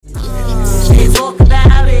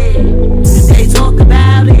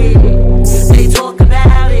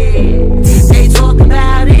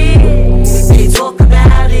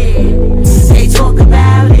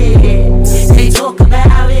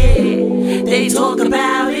they talk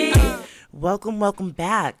about it. Welcome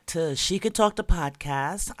back to She Could Talk the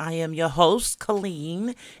Podcast. I am your host,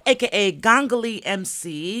 Colleen, aka Gangali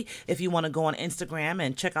MC. If you want to go on Instagram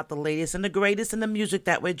and check out the latest and the greatest in the music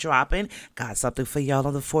that we're dropping, got something for y'all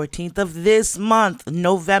on the 14th of this month,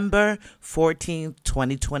 November 14th,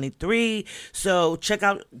 2023. So check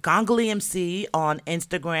out Gangali MC on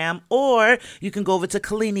Instagram, or you can go over to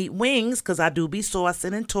Colleen Eat Wings, because I do be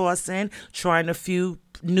saucing and tossing, trying a few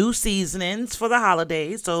new seasonings for the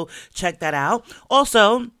holidays, so check that out.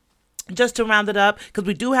 Also, just to round it up, because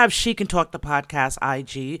we do have She Can Talk the Podcast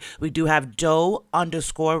IG, we do have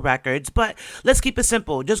Doe_Records, but let's keep it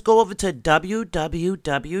simple. Just go over to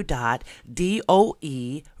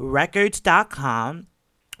www.doerecords.com.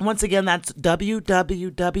 Once again, that's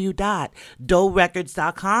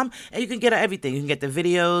www.doerecords.com, and you can get everything. You can get the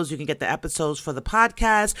videos, you can get the episodes for the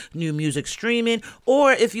podcast, new music streaming,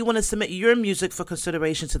 or if you want to submit your music for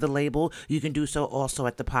consideration to the label, you can do so also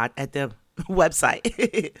at the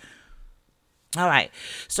website. All right,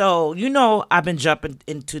 so I've been jumping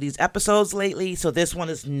into these episodes lately, so this one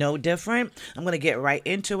is no different. I'm going to get right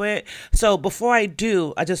into it. So before I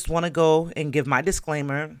do, I just want to go and give my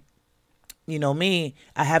disclaimer. You know me,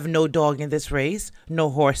 I have no dog in this race, no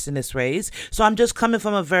horse in this race. So I'm just coming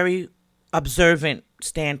from a very observant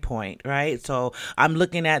standpoint, right? So I'm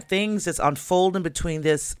looking at things that's unfolding between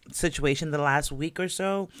this situation the last week or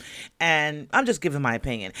so, and I'm just giving my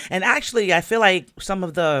opinion. And actually, I feel like some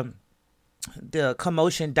of the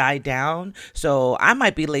commotion died down, so I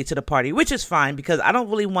might be late to the party, which is fine because I don't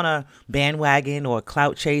really want to bandwagon or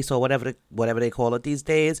clout chase or whatever they call it these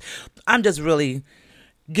days. I'm just really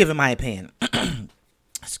giving my opinion.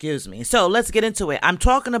 Excuse me. So let's get into it. I'm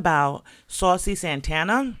talking about Saucy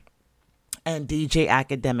Santana and DJ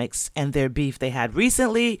Akademiks and their beef they had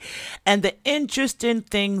recently and the interesting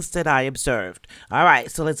things that I observed. All right,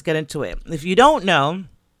 so let's get into it. If you don't know,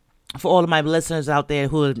 for all of my listeners out there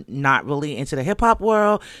who are not really into the hip-hop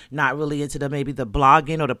world, not really into maybe the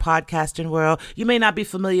blogging or the podcasting world, you may not be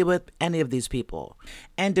familiar with any of these people.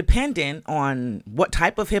 And depending on what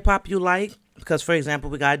type of hip-hop you like, because, for example,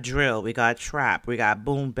 we got drill, we got trap, we got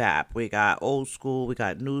boom bap, we got old school, we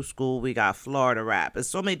got new school, we got Florida rap. There's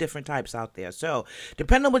so many different types out there. So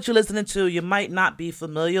depending on what you're listening to, you might not be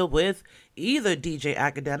familiar with either DJ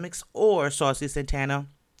Akademiks or Saucy Santana.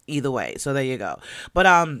 Either way. So there you go. But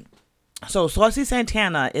so Saucy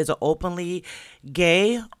Santana is an openly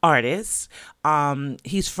gay artist.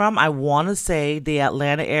 He's from, I want to say, the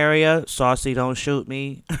Atlanta area. Saucy, don't shoot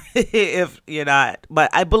me if you're not.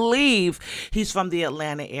 But I believe he's from the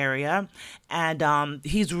Atlanta area. And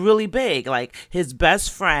he's really big. Like, his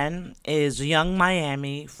best friend is Young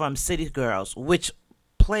Miami from City Girls, which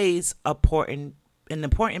plays an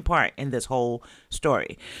important part in this whole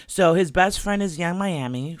story. So his best friend is Young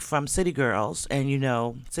Miami from City Girls, and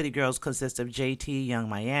City Girls consists of JT, Young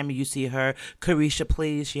Miami. You see her, Carisha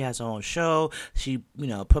Please. She has her own show. She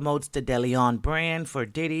promotes the DeLeon brand for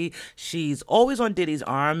Diddy. She's always on Diddy's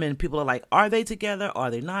arm, and people are like, are they together? Are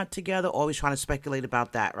they not together? Always trying to speculate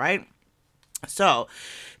about that, right? So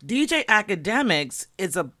DJ Akademiks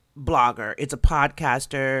is a blogger. It's a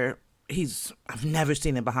podcaster. I've never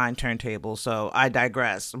seen him behind turntables, so I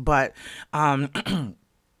digress. But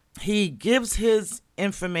he gives his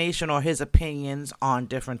information or his opinions on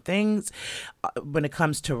different things. When it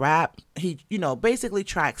comes to rap, he, basically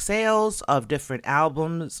tracks sales of different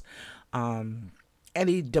albums,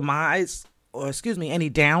 any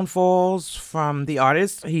downfalls from the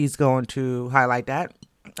artist, he's going to highlight that.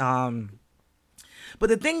 But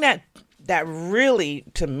the thing that really,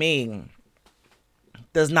 to me,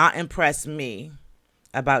 does not impress me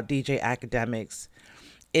about DJ Akademiks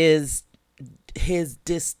is his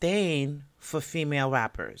disdain for female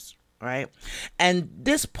rappers, right? And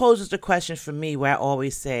this poses the question for me where I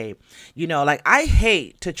always say, I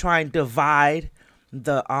hate to try and divide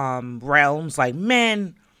the realms, like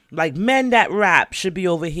men that rap should be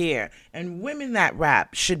over here and women that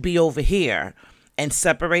rap should be over here, and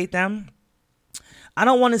separate them. I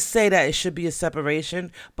don't want to say that it should be a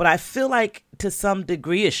separation, but I feel like to some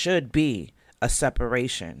degree it should be a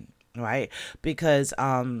separation, right? Because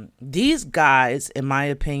these guys, in my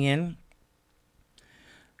opinion,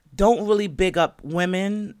 don't really big up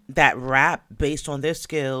women that rap based on their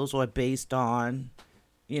skills or based on,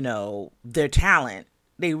 their talent.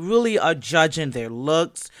 They really are judging their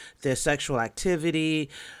looks, their sexual activity,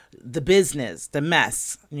 the business, the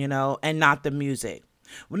mess, and not the music.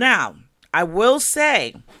 Now, I will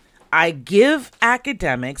say, I give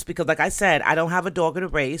Akademiks, because like I said, I don't have a dog in the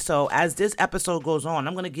race. So as this episode goes on,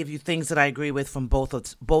 I'm going to give you things that I agree with from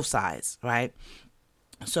both sides, right?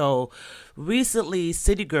 So recently,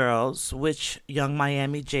 City Girls, which Young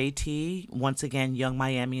Miami JT, once again, Young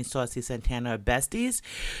Miami and Saucy Santana are besties.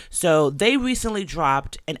 So they recently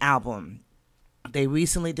dropped an album. They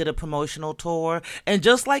recently did a promotional tour, and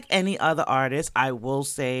just like any other artist, I will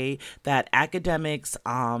say that Academics,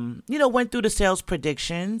 went through the sales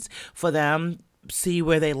predictions for them, see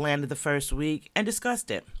where they landed the first week, and discussed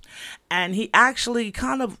it. And he actually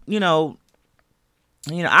kind of, I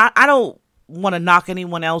don't want to knock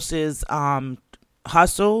anyone else's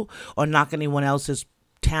hustle or knock anyone else's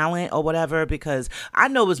talent or whatever, because I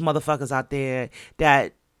know there's motherfuckers out there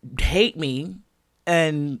that hate me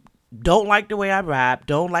and don't like the way I rap,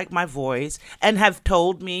 don't like my voice, and have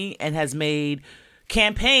told me and has made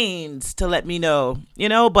campaigns to let me know,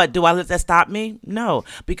 but do I let that stop me? No,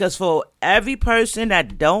 because for every person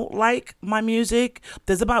that don't like my music,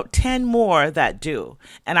 there's about 10 more that do,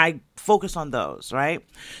 and I focus on those, right?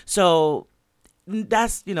 So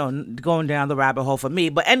that's going down the rabbit hole for me.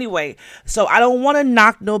 But anyway, so I don't want to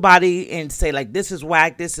knock nobody and say like this is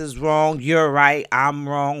whack, this is wrong, you're right, I'm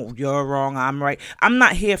wrong, you're wrong, I'm right. I'm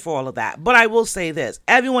not here for all of that. But I will say this: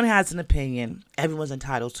 everyone has an opinion, everyone's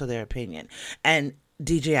entitled to their opinion, and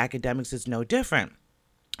DJ Akademiks is no different.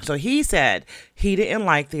 So he said he didn't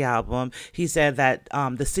like the album. He said that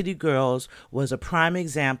the City Girls was a prime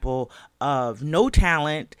example of no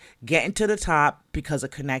talent getting to the top because of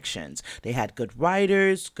connections. They had good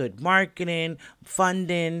writers, good marketing,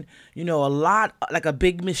 funding, a lot, like a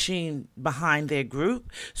big machine behind their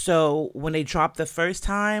group. So when they dropped the first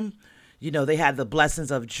time, they had the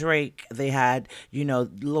blessings of Drake. They had,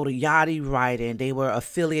 Lil Yachty writing. They were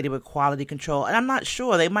affiliated with Quality Control. And I'm not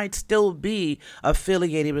sure. They might still be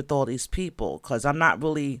affiliated with all these people, because I'm not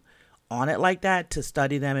really on it like that to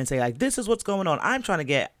study them and say, like, this is what's going on. I'm trying to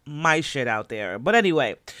get my shit out there. But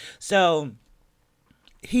anyway, so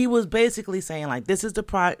he was basically saying, like, this is the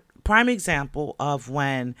prime example of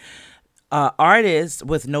when artist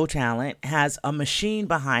with no talent has a machine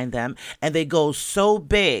behind them and they go so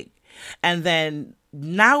big. And then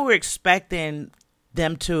now we're expecting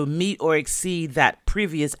them to meet or exceed that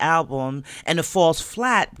previous album, and it falls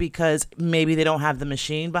flat because maybe they don't have the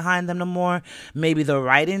machine behind them no more. Maybe the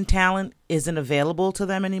writing talent isn't available to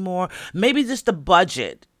them anymore. Maybe just the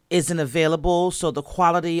budget isn't available. So the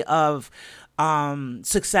quality of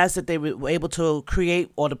success that they were able to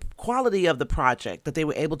create, or the quality of the project that they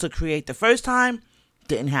were able to create the first time,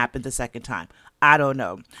 didn't happen the second time. I don't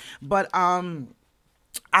know. But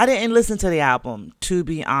I didn't listen to the album, to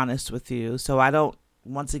be honest with you. So I don't,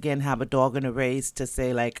 once again, have a dog in the race to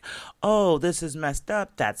say like, oh, this is messed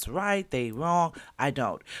up, that's right, they wrong. I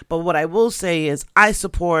don't. But what I will say is I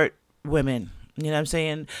support women. You know what I'm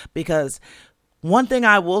saying? Because one thing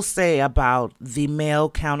I will say about the male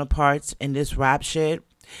counterparts in this rap shit,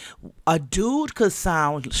 a dude could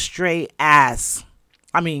sound straight ass.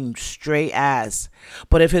 I mean, straight ass.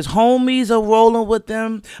 But if his homies are rolling with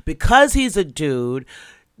him, because he's a dude,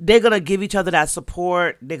 they're going to give each other that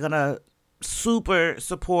support. They're going to super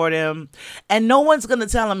support him. And no one's going to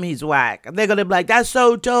tell him he's whack. They're going to be like, that's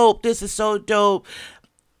so dope. This is so dope.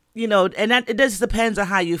 And that it just depends on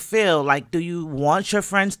how you feel. Like, do you want your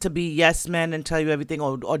friends to be yes men and tell you everything?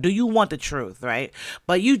 Or do you want the truth, right?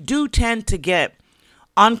 But you do tend to get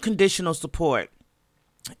unconditional support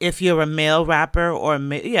if you're a male rapper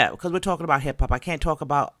because we're talking about hip hop. I can't talk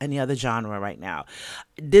about any other genre right now.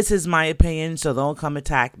 This is my opinion, so don't come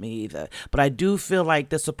attack me either. But I do feel like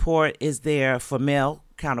the support is there for male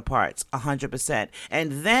counterparts, 100%.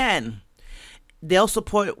 And then they'll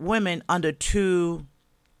support women under two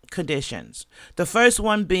conditions. The first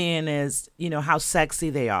one being is, how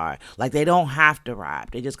sexy they are. Like, they don't have to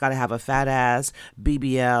rap. They just got to have a fat ass,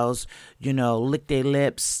 BBLs, lick their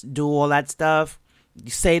lips, do all that stuff. You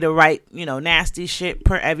say the right, nasty shit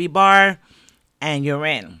per every bar, and you're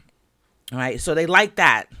in. Right? So they like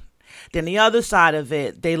that. Then the other side of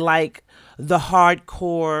it, they like the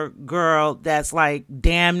hardcore girl that's like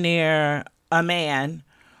damn near a man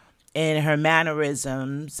in her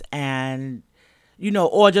mannerisms and,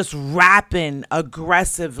 or just rapping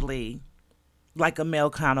aggressively like a male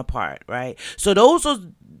counterpart, right? So those are,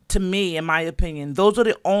 to me, in my opinion, those are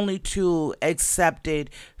the only two accepted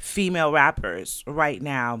female rappers right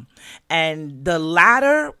now. And the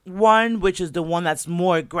latter one, which is the one that's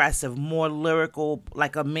more aggressive, more lyrical,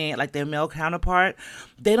 like a man, like their male counterpart,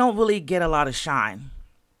 they don't really get a lot of shine.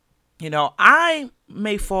 I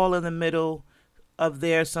may fall in the middle of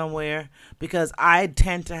there somewhere because I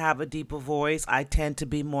tend to have a deeper voice. I tend to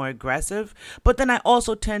be more aggressive, but then I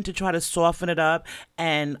also tend to try to soften it up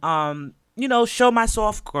and, show my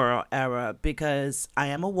soft girl era because I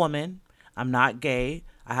am a woman. I'm not gay.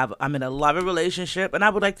 I'm in a loving relationship, and I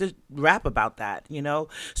would like to rap about that, you know?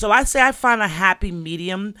 So I say I find a happy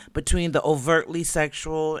medium between the overtly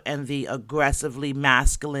sexual and the aggressively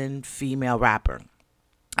masculine female rapper.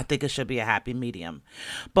 I think it should be a happy medium.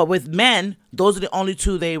 But with men, those are the only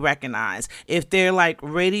two they recognize. If they're like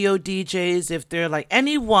radio DJs, if they're like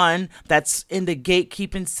anyone that's in the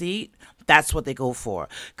gatekeeping seat, that's what they go for.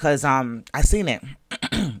 Cause I seen it.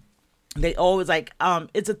 They always like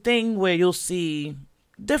it's a thing where you'll see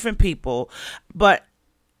different people, but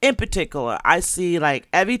in particular, I see like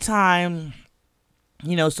every time,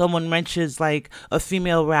 someone mentions like a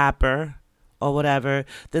female rapper or whatever,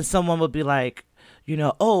 then someone would be like,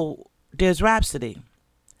 oh, there's Rhapsody.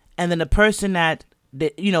 And then the person that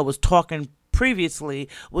was talking previously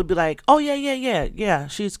would be like, oh, yeah,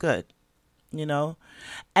 she's good, you know?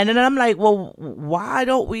 And then I'm like, well, why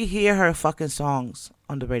don't we hear her fucking songs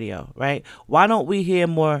on the radio, right? Why don't we hear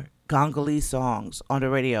more Gongolese songs on the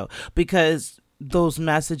radio? Because those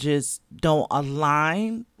messages don't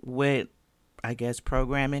align with, I guess,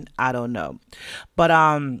 programming. I don't know. But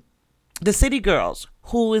the City Girls,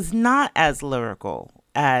 who is not as lyrical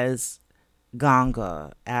as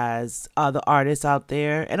Ganga, as other artists out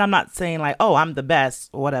there, and I'm not saying like, oh, I'm the best,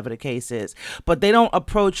 or whatever the case is, but they don't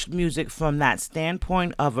approach music from that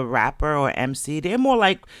standpoint of a rapper or MC. They're more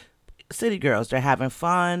like City Girls. They're having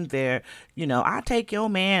fun. They're, I take your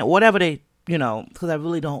man, whatever they, because I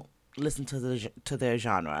really don't listen to their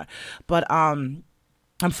genre, but I'm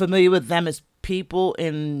familiar with them as people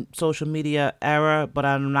in social media era, but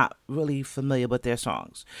I'm not really familiar with their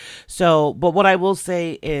songs. So, but what I will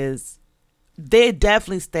say is they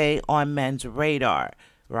definitely stay on men's radar,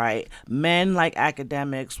 right? Men like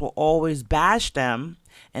Akademiks will always bash them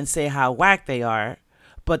and say how whack they are,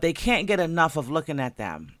 but they can't get enough of looking at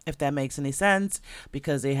them, if that makes any sense,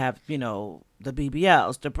 because they have, the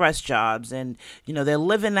BBLs, the breast jobs, and, they're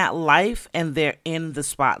living that life and they're in the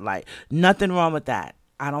spotlight. Nothing wrong with that.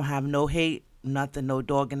 I don't have no hate, nothing, no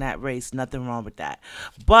dog in that race, nothing wrong with that.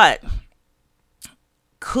 But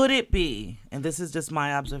could it be, and this is just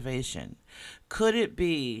my observation, could it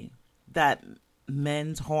be that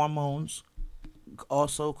men's hormones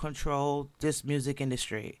also control this music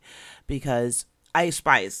industry? Because Ice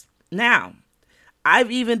Spice. Now,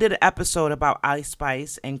 I've even did an episode about Ice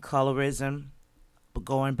Spice and colorism. But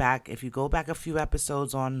going back, if you go back a few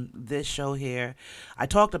episodes on this show here, I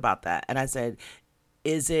talked about that. And I said,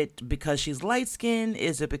 is it because she's light-skinned?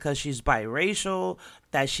 Is it because she's biracial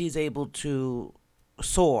that she's able to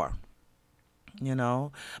soar?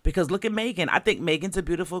 Because look at Megan. I think Megan's a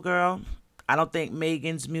beautiful girl. I don't think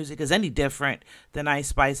Megan's music is any different than Ice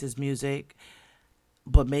Spice's music.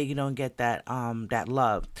 But Megan don't get that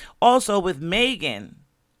love. Also with Megan,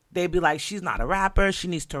 they be like, she's not a rapper. She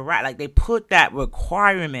needs to rap. Like they put that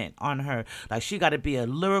requirement on her. Like she got to be a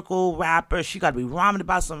lyrical rapper. She got to be rhyming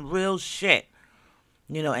about some real shit.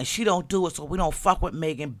 And she don't do it, so we don't fuck with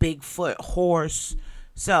Megan Bigfoot horse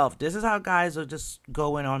self. This is how guys are just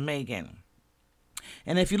going on Megan.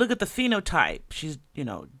 And if you look at the phenotype, she's,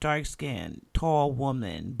 dark skinned, tall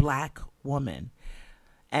woman, black woman.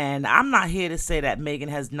 And I'm not here to say that Megan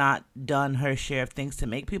has not done her share of things to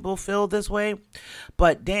make people feel this way,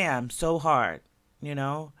 but damn, so hard,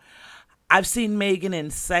 I've seen Megan in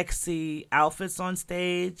sexy outfits on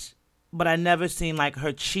stage, but I never seen like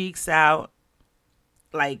her cheeks out,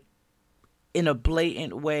 like in a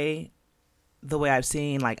blatant way, the way I've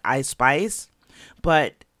seen like Ice Spice.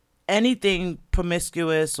 But anything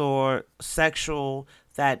promiscuous or sexual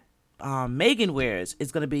that Megan wears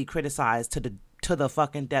is going to be criticized to the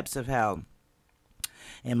fucking depths of hell,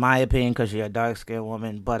 in my opinion, because you're a dark-skinned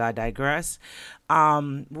woman, but I digress.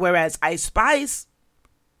 Whereas Ice Spice,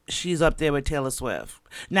 she's up there with Taylor Swift.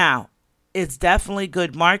 Now, it's definitely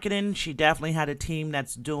good marketing. She definitely had a team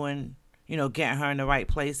that's doing, getting her in the right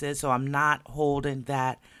places, so I'm not holding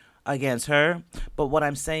that against her. But what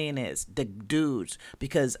I'm saying is the dudes,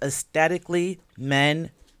 because aesthetically,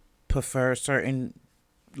 men prefer certain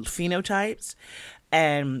phenotypes,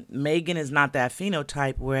 and Megan is not that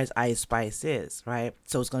phenotype, whereas Ice Spice is, right?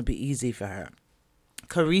 So it's going to be easy for her.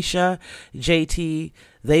 Carisha, JT,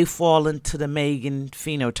 they fall into the Megan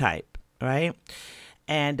phenotype, right?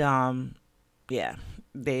 And yeah,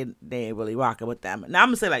 they ain't really rocking with them. Now I'm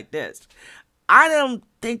gonna say like this: I don't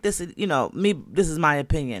think this is, this is my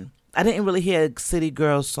opinion. I didn't really hear a City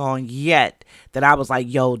Girls song yet that I was like,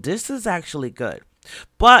 yo, this is actually good.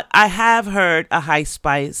 But I have heard a Ice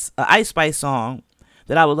Spice song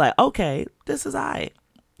that I was like, okay, this is alright,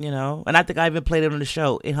 And I think I even played it on the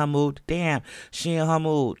show, In Her Mood. Damn, she in her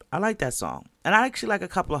mood. I like that song. And I actually like a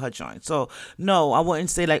couple of her joints. So, no, I wouldn't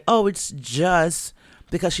say like, oh, it's just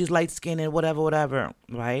because she's light skinned and whatever,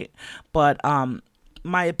 right? But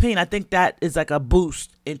my opinion, I think that is like a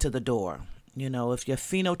boost into the door. You know, if your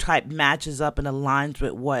phenotype matches up and aligns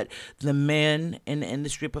with what the men in the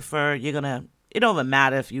industry prefer, you're gonna. It don't even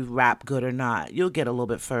matter if you rap good or not. You'll get a little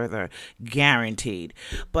bit further, guaranteed.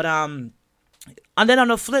 But and then on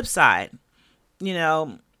the flip side, you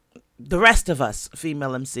know, the rest of us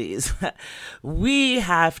female MCs, we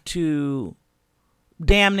have to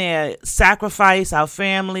damn near sacrifice our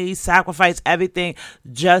family, sacrifice everything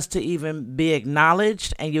just to even be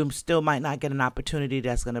acknowledged, and you still might not get an opportunity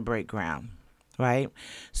that's going to break ground, right?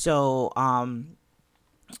 So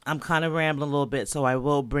I'm kind of rambling a little bit, so I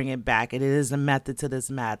will bring it back. It is a method to this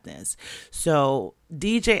madness. So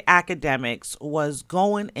DJ Akademiks was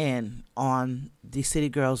going in on the City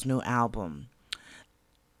Girls' new album.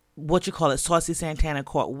 What you call it, Saucy Santana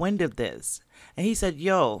caught wind of this. And he said,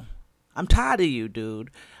 yo, I'm tired of you,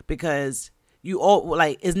 dude, because you all,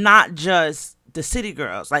 like, it's not just the City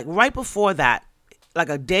Girls. Like, right before that, like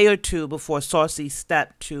a day or two before Saucy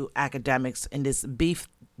stepped to Akademiks in this beef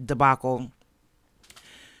debacle.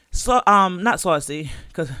 So, not Saucy,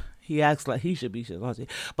 because he acts like he should be Saucy,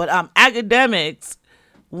 but Akademiks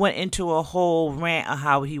went into a whole rant of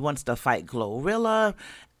how he wants to fight Glorilla.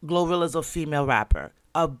 Glorilla's a female rapper,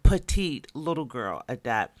 a petite little girl at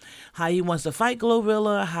that. How he wants to fight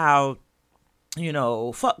Glorilla, how, you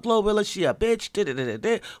know, fuck Glorilla, she a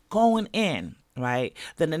bitch, going in, right?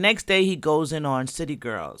 Then the next day he goes in on City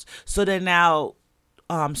Girls. So then now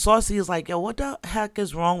Saucy is like, yo, what the heck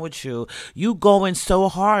is wrong with you? You going so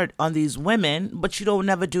hard on these women, but you don't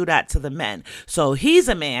never do that to the men. So he's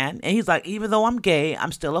a man, and he's like, even though I'm gay,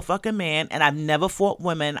 I'm still a fucking man, and I've never fought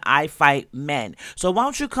women. I fight men. So why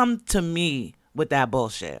don't you come to me with that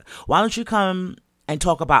bullshit? Why don't you come and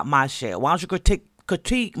talk about my shit? Why don't you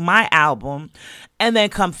critique my album and then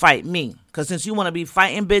come fight me? Because since you want to be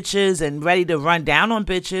fighting bitches and ready to run down on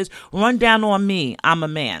bitches, run down on me. I'm a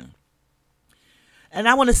man. And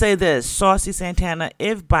I want to say this, Saucy Santana,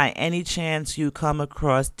 if by any chance you come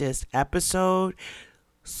across this episode,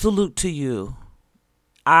 salute to you.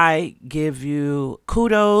 I give you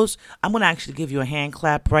kudos. I'm going to actually give you a hand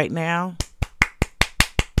clap right now.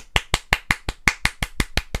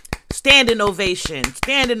 Standing ovation.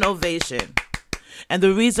 Standing ovation. And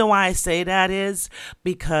the reason why I say that is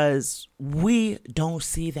because we don't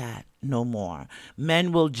see that no more.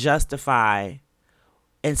 Men will justify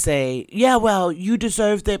and say, yeah, well, you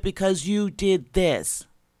deserved it because you did this.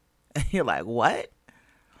 And you're like, what?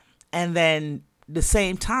 And then the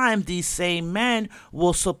same time, these same men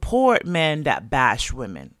will support men that bash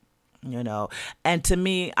women, you know. And to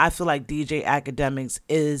me, I feel like DJ Akademiks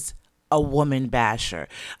is a woman basher.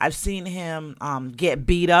 I've seen him get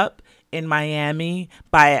beat up in Miami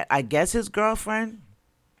by, I guess, his girlfriend.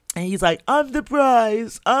 And he's like, I'm the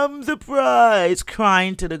prize,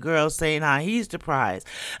 crying to the girl saying how he's the prize.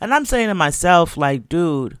 And I'm saying to myself, like,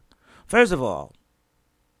 dude, first of all,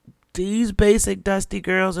 these basic dusty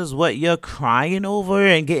girls is what you're crying over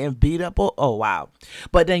and getting beat up. Oh, wow.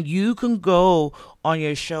 But then you can go on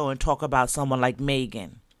your show and talk about someone like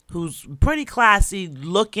Megan, who's pretty classy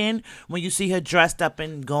looking when you see her dressed up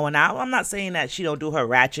and going out. I'm not saying that she don't do her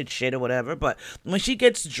ratchet shit or whatever, but when she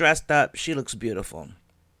gets dressed up, she looks beautiful.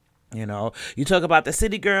 You know, you talk about the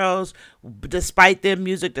City Girls, despite their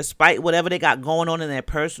music, despite whatever they got going on in their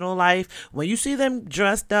personal life, when you see them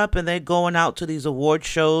dressed up and they're going out to these award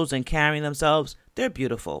shows and carrying themselves, they're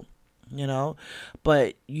beautiful, you know,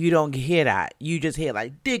 but you don't hear that. You just hear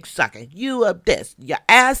like, dick sucking, you a this, your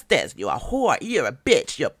ass this, you a whore, you're a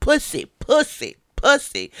bitch, you're pussy.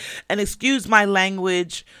 And excuse my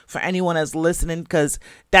language for anyone that's listening, because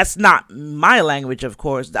that's not my language, of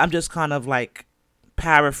course. I'm just kind of like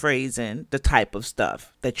paraphrasing the type of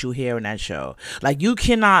stuff that you hear in that show. Like, you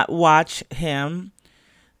cannot watch him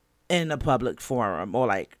in a public forum or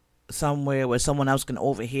like somewhere where someone else can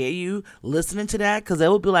overhear you listening to that, because they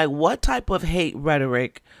will be like, what type of hate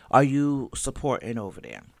rhetoric are you supporting over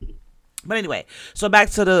there? But anyway, so back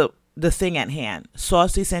to the thing at hand.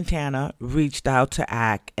 Saucy Santana reached out to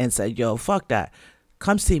Ak and said, yo, fuck that,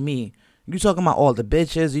 come see me. You talking about all the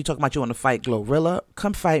bitches, you talking about you want to fight Glorilla,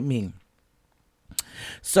 come fight me.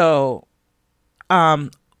 So,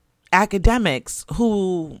 Akademiks,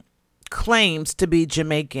 who claims to be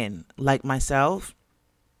Jamaican like myself,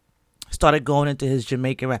 started going into his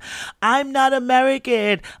Jamaican rap. I'm not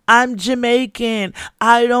American, I'm Jamaican.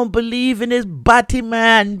 I don't believe in this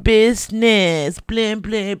Batman business. Blah,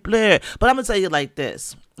 blah, blah. But I'm going to tell you like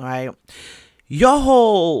this, right? Your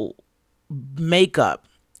whole makeup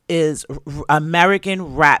is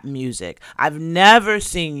American rap music. I've never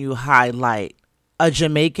seen you highlight a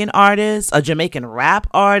Jamaican artist, a Jamaican rap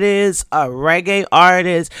artist, a reggae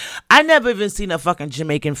artist. I never even seen a fucking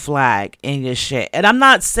Jamaican flag in your shit. And I'm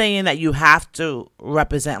not saying that you have to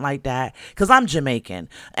represent like that, because I'm Jamaican.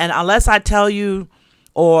 And unless I tell you,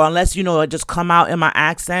 or unless, it just come out in my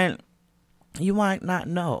accent, you might not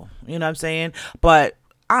know. You know what I'm saying? But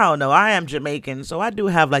I don't know. I am Jamaican, so I do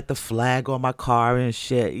have like the flag on my car and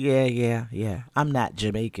shit. Yeah. I'm not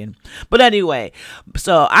Jamaican. But anyway,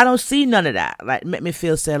 so I don't see none of that. Like, make me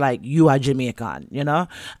feel say like you are Jamaican, And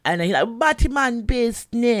then he like, Batman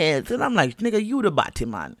business. And I'm like, nigga, you the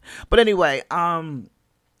Batman. But anyway,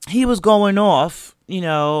 he was going off,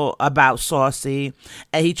 about Saucy,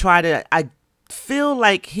 and he tried to, I feel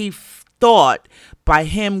like he thought by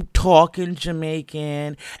him talking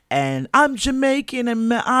Jamaican and I'm Jamaican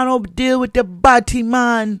and I don't deal with the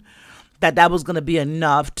Batman, that was going to be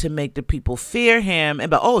enough to make the people fear him.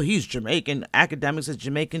 And but, oh, he's Jamaican. Akademiks is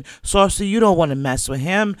Jamaican. Saucy, you don't want to mess with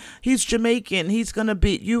him. He's Jamaican. He's going to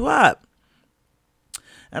beat you up.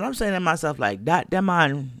 And I'm saying to myself, like, that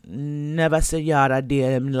man never said yard a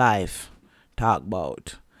day in life. Talk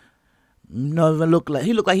about. No, even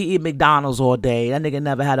he look like he eat McDonald's all day. That nigga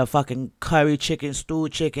never had a fucking curry chicken, stew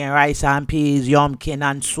chicken, rice and peas, yumkin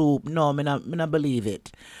and soup. No, me not believe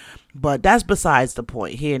it. But that's besides the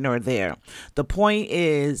point, here nor there. The point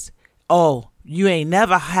is, you ain't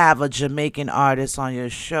never have a Jamaican artist on your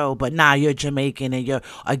show, but now you're Jamaican and you're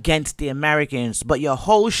against the Americans. But your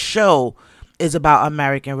whole show is about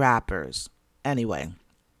American rappers. Anyway.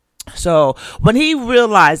 So when he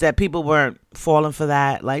realized that people weren't falling for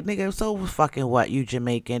that, like, nigga, so fucking what, you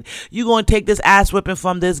Jamaican? You gonna take this ass whipping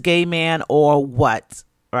from this gay man or what?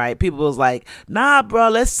 Right? People was like, nah, bro,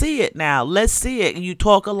 let's see it now. Let's see it. And you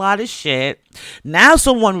talk a lot of shit. Now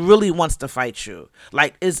someone really wants to fight you.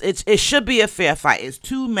 Like, it should be a fair fight. It's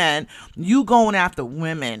two men. You going after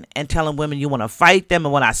women and telling women you want to fight them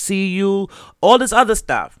and when I see you, all this other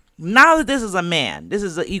stuff. Now that this is a man, this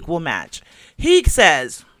is an equal match. He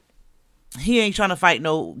says he ain't trying to fight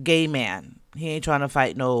no gay man. He ain't trying to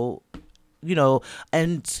fight no,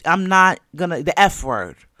 and I'm not gonna, the F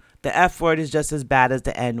word. The F word is just as bad as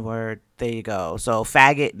the N word. There you go. So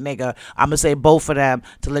faggot, nigga, I'm gonna say both of them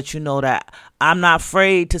to let you know that I'm not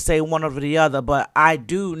afraid to say one over the other, but I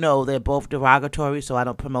do know they're both derogatory, so I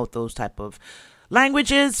don't promote those type of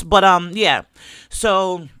languages. But yeah.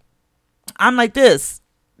 So I'm like this.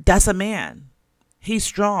 That's a man. He's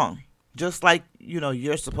strong. Just like,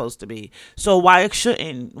 you're supposed to be. So why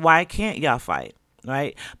can't y'all fight?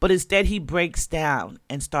 Right? But instead he breaks down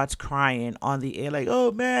and starts crying on the air like,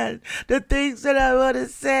 oh man, the things that I want to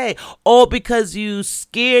say. All because you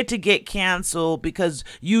scared to get canceled because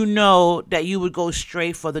you know that you would go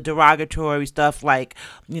straight for the derogatory stuff like,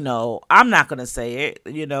 I'm not going to say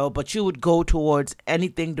it, but you would go towards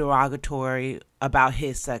anything derogatory about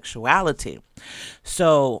his sexuality.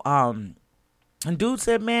 So, and dude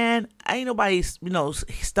said, man, ain't nobody,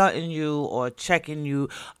 stunting you or checking you.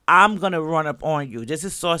 I'm going to run up on you. This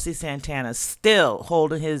is Saucy Santana still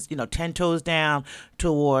holding his, 10 toes down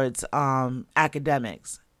towards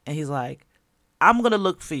Akademiks. And he's like, I'm going to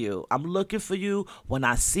look for you. I'm looking for you. When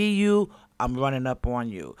I see you, I'm running up on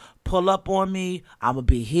you. Pull up on me. I'm going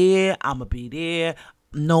to be here. I'm going to be there.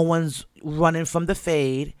 No one's running from the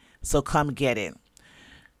fade. So come get it.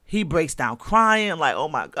 He breaks down crying like, oh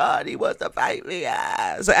my God, he wants to fight me.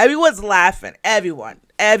 So everyone's laughing.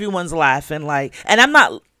 Everyone's laughing. Like, and I'm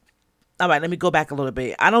not, all right, let me go back a little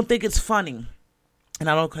bit. I don't think it's funny. And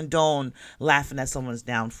I don't condone laughing at someone's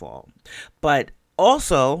downfall. But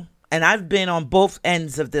also, and I've been on both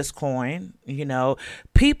ends of this coin,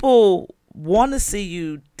 people want to see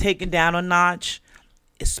you taken down a notch,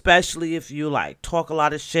 especially if you like talk a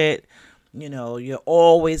lot of shit. You're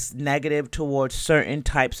always negative towards certain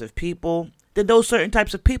types of people, then those certain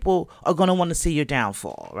types of people are going to want to see your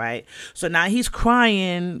downfall, right? So now he's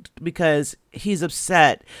crying because he's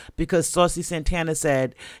upset because Saucy Santana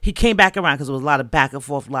said, he came back around because there was a lot of back and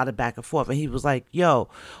forth. And he was like, yo,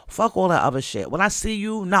 fuck all that other shit. When I see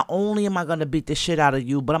you, not only am I going to beat the shit out of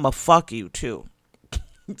you, but I'm going to fuck you too.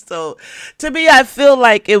 So to me, I feel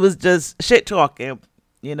like it was just shit talking,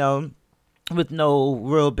 with no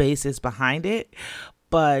real basis behind it.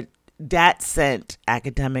 But that sent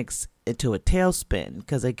Akademiks into a tailspin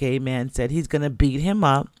because a gay man said he's going to beat him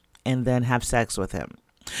up and then have sex with him.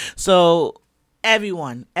 So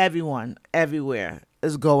everyone, everywhere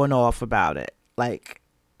is going off about it. Like,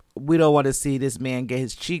 we don't want to see this man get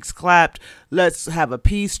his cheeks clapped. Let's have a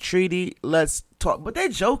peace treaty. Let's talk. But they're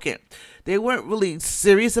joking. They weren't really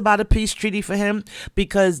serious about a peace treaty for him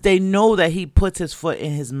because they know that he puts his foot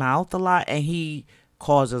in his mouth a lot and he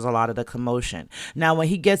causes a lot of the commotion. Now, when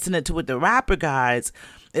he gets into it with the rapper guys,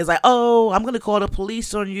 it's like, oh, I'm gonna call the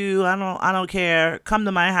police on you. I don't care. Come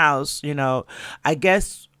to my house. I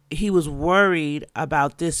guess he was worried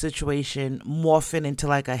about this situation morphing into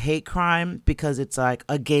like a hate crime because it's like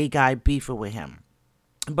a gay guy beefing with him.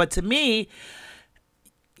 But to me,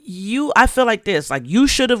 I feel like this, like you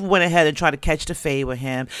should have went ahead and tried to catch the fade with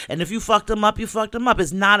him. And if you fucked him up, you fucked him up.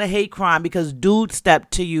 It's not a hate crime because dude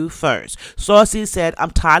stepped to you first. Saucy said,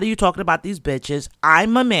 I'm tired of you talking about these bitches.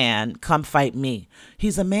 I'm a man. Come fight me.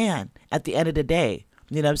 He's a man at the end of the day.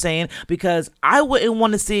 You know what I'm saying? Because I wouldn't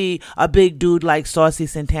want to see a big dude like Saucy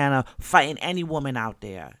Santana fighting any woman out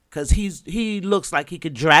there. Because he looks like he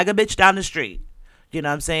could drag a bitch down the street. You know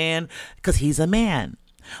what I'm saying? Because he's a man.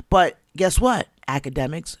 But guess what?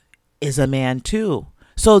 Akademiks is a man too.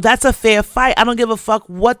 So that's a fair fight. I don't give a fuck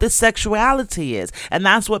what the sexuality is. And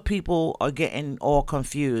that's what people are getting all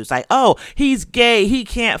confused. Like, oh, he's gay. He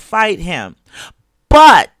can't fight him.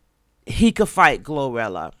 But he could fight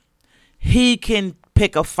Glorilla. He can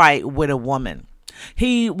pick a fight with a woman.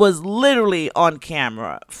 He was literally on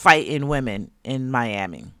camera fighting women in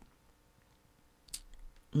Miami.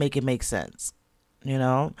 Make it make sense.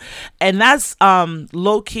 And that's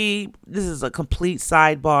low key. This is a complete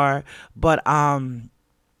sidebar, but I'm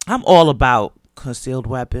all about concealed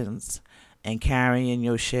weapons and carrying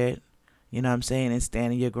your shit, you know what I'm saying, and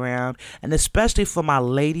standing your ground. And especially for my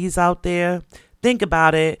ladies out there, think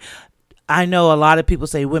about it. I know a lot of people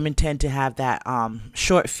say women tend to have that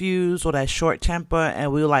short fuse or that short temper,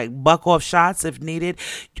 and we like buck off shots if needed.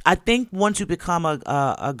 I think once you become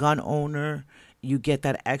a gun owner, you get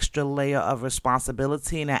that extra layer of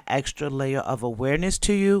responsibility and that extra layer of awareness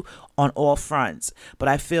to you on all fronts. But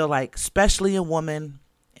I feel like, especially a woman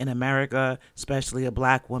in America, especially a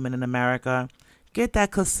black woman in America, get that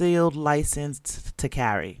concealed license to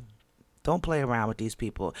carry. Don't play around with these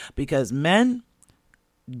people, because men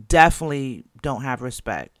definitely don't have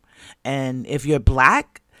respect. And if you're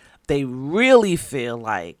black, they really feel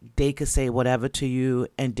like they could say whatever to you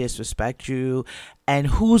and disrespect you. And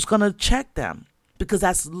who's going to check them? Because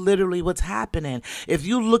that's literally what's happening. If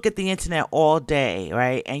you look at the internet all day,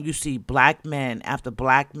 right, and you see black men after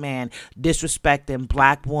black man disrespecting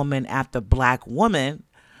black woman after black woman,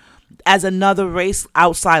 as another race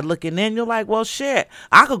outside looking in, you're like, well, shit,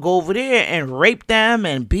 I could go over there and rape them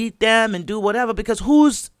and beat them and do whatever, because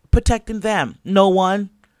who's protecting them? No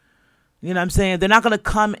one. You know what I'm saying? They're not going to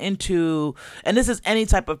come into, and this is any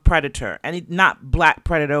type of predator, not black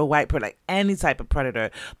predator, white predator, like any type of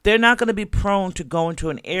predator. They're not going to be prone to go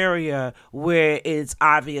into an area where it's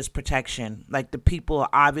obvious protection. Like the people are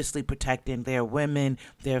obviously protecting their women,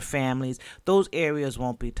 their families. Those areas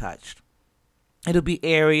won't be touched. It'll be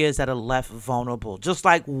areas that are left vulnerable, just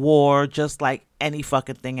like war, just like any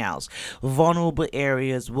fucking thing else. Vulnerable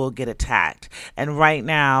areas will get attacked. And right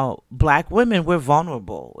now, black women, we're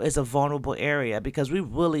vulnerable. It's a vulnerable area because we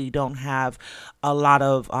really don't have a lot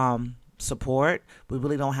of support. We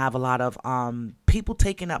really don't have a lot of people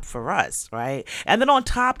taking up for us, right? And then on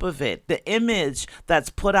top of it, the image that's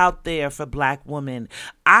put out there for black women,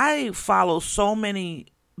 I follow so many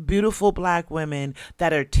beautiful black women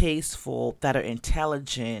that are tasteful, that are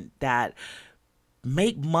intelligent, that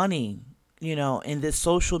make money, in this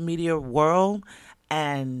social media world,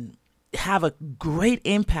 and have a great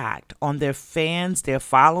impact on their fans, their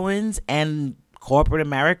followings, and corporate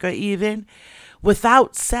America even,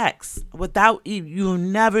 without sex, you've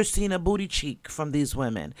never seen a booty cheek from these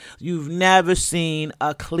women. You've never seen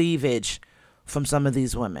a cleavage from some of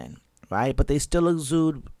these women. Right, but they still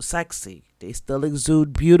exude sexy. They still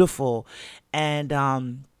exude beautiful, and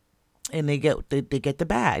they get the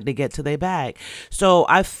bag. They get to their bag. So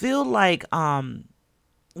I feel like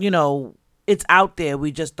it's out there.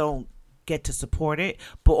 We just don't get to support it.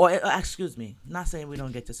 Not saying we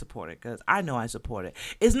don't get to support it, because I know I support it.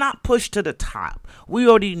 It's not pushed to the top. We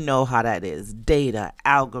already know how that is. Data,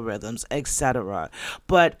 algorithms, etc.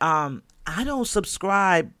 But I don't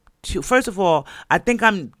subscribe. First of all, I think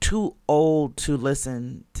I'm too old to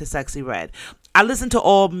listen to Sexy Red. I listen to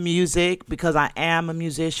all music because I am a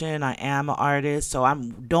musician, I am an artist, so I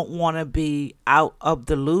don't want to be out of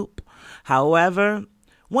the loop. However,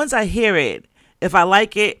 once I hear it, if I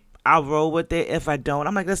like it, I'll roll with it. If I don't,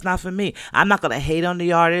 I'm like, that's not for me. I'm not gonna hate on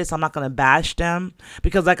the artist. I'm not gonna bash them,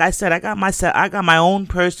 because, like I said, I got my own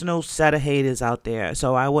personal set of haters out there,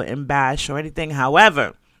 so I wouldn't bash or anything.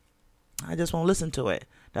 However, I just won't listen to it.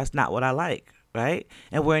 That's not what I like, right?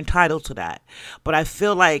 And we're entitled to that. But I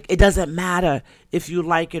feel like it doesn't matter if you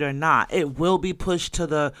like it or not. It will be pushed to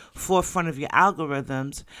the forefront of your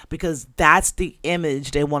algorithms, because that's the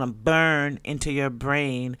image they want to burn into your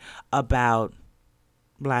brain about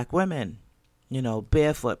black women,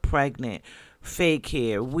 barefoot, pregnant, fake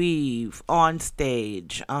hair, weave, on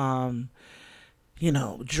stage, drug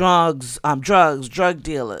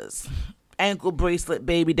dealers, ankle bracelet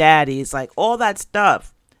baby daddies, like all that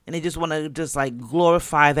stuff. And they just want to just like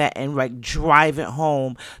glorify that and like drive it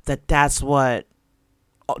home that that's what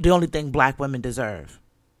the only thing black women deserve.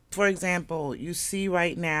 For example, you see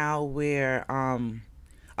right now where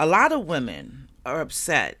a lot of women are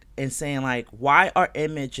upset and saying like, why are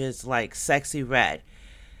images like Sexy Red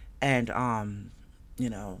and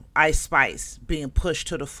Ice Spice being pushed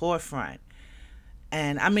to the forefront?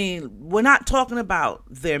 And I mean, we're not talking about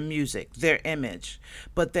their music, their image,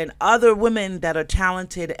 but then other women that are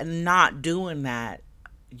talented and not doing that,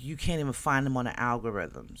 you can't even find them on the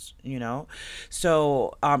algorithms.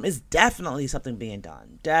 So it's definitely something being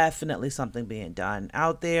done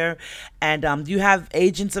out there. And you have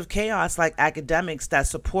agents of chaos like Akademiks that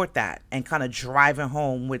support that and kind of driving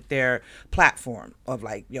home with their platform of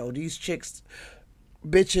like, yo, these chicks,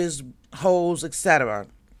 bitches, hoes, etc.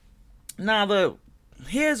 Now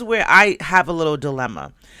here's where I have a little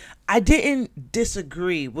dilemma. I didn't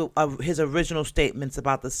disagree with his original statements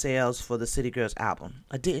about the sales for the City Girls album.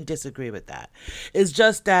 I didn't disagree with that. It's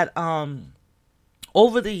just that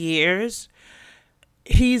over the years,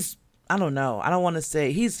 I don't know. I don't want to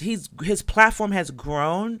say his platform has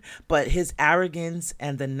grown, but his arrogance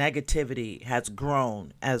and the negativity has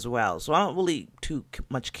grown as well. So I don't really too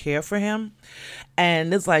much care for him.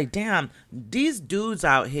 And it's like, damn, these dudes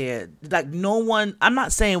out here, like no one, I'm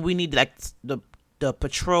not saying we need like the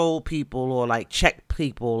patrol people or like check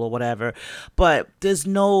people or whatever, but there's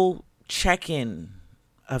no checking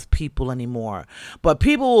of people anymore. But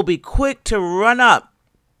people will be quick to run up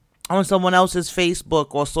on someone else's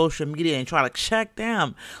Facebook or social media and try to check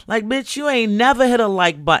them. Like, bitch, you ain't never hit a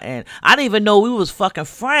like button. I didn't even know we was fucking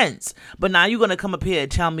friends. But now you're going to come up here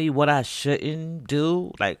and tell me what I shouldn't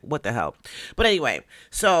do? Like, what the hell? But anyway,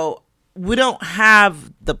 so we don't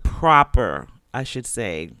have the proper, I should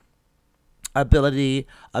say, ability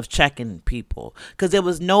of checking people, because there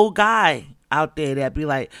was no guy out there that be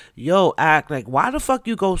like, yo, act like, why the fuck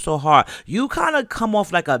you go so hard? You kind of come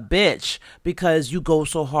off like a bitch because you go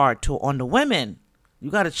so hard on the women.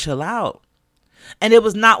 You gotta chill out. And there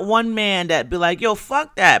was not one man that be like, yo,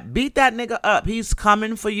 fuck that, beat that nigga up, he's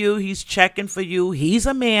coming for you, he's checking for you, he's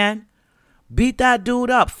a man, beat that dude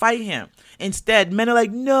up, fight him. Instead, men are like,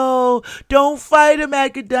 no, don't fight him,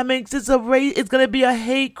 Akademiks. It's going to be a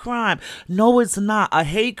hate crime. No, it's not. A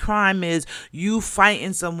hate crime is you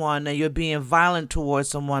fighting someone and you're being violent towards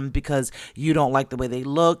someone because you don't like the way they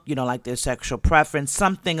look, you don't like their sexual preference,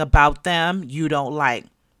 something about them you don't like.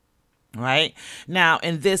 Right now,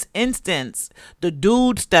 in this instance, the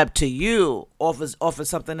dude stepped to you offers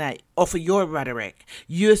something that off of your rhetoric.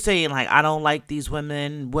 You're saying like, I don't like these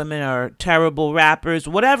women. Women are terrible rappers,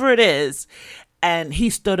 whatever it is. And he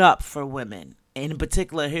stood up for women, in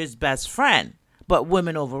particular his best friend, but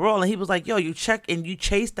women overall. And he was like, yo, you check and you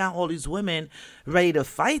chase down all these women ready to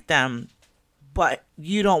fight them, but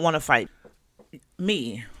you don't want to fight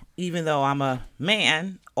me, even though I'm a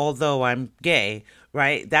man, although I'm gay.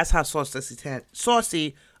 Right? That's how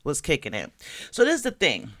Saucy was kicking it. So this is the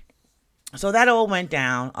thing. So that all went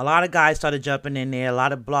down. A lot of guys started jumping in there. A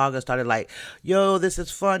lot of bloggers started like, yo, this is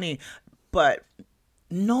funny. But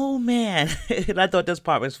no man, and I thought this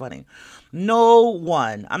part was funny. No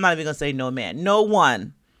one, I'm not even going to say no man. No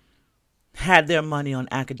one had their money on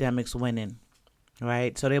Akademiks winning.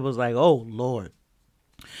 Right? So they was like, oh, Lord.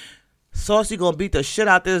 Saucy gonna beat the shit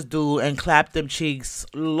out this dude and clap them cheeks.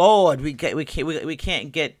 Lord, we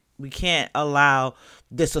can't allow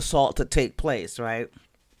this assault to take place, right?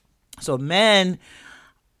 So men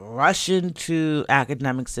rushing to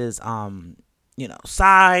Akademiks'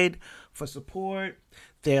 side for support.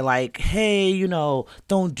 They're like, hey,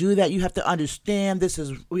 don't do that. You have to understand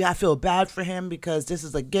I feel bad for him because this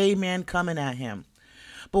is a gay man coming at him.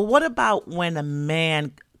 But what about when a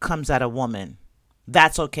man comes at a woman?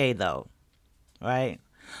 That's okay, though, right?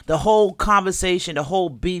 The whole conversation, the whole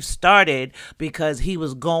beef started because he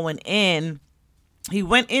was going in. He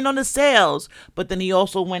went in on the sales, but then he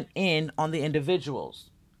also went in on the individuals.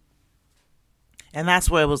 And that's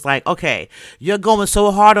where it was like, okay, you're going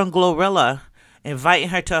so hard on Glorilla, inviting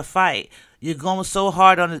her to a fight. You're going so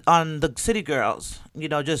hard on the City Girls,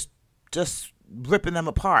 just ripping them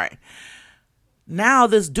apart. Now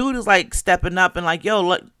this dude is like stepping up and like, yo,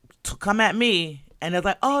 look, come at me. And they're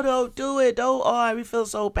like, oh, don't do it. We feel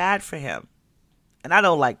so bad for him. And I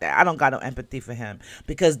don't like that. I don't got no empathy for him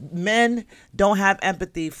because men don't have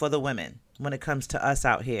empathy for the women when it comes to us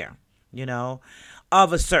out here,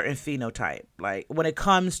 of a certain phenotype. Like when it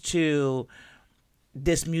comes to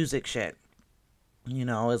this music shit. You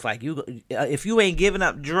know, it's like if you ain't giving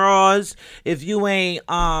up drawers, if you ain't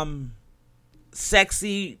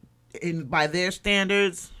sexy by their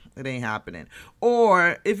standards, it ain't happening.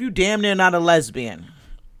 Or if you damn near not a lesbian,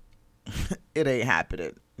 it ain't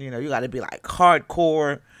happening. You know, you got to be like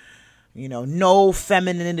hardcore, you know, no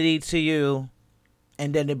femininity to you.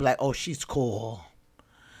 And then they'd be like, oh, she's cool.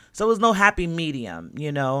 So there's no happy medium,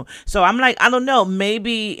 you know. So I'm like, I don't know.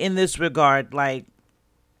 Maybe in this regard, like,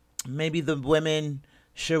 maybe the women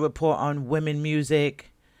should report on women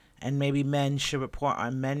music and maybe men should report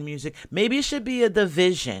on men music. Maybe it should be a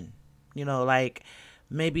division, you know, like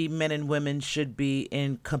maybe men and women should be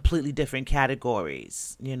in completely different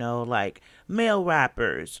categories, you know, like male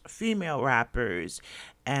rappers, female rappers,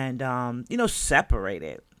 and, you know, separate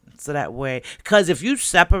it. So that way, because if you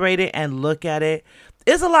separate it and look at it,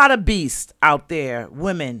 there's a lot of beasts out there.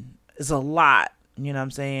 Women is a lot, you know what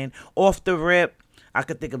I'm saying? Off the rip, I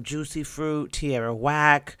could think of Juicy Fruit, Tierra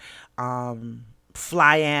Whack,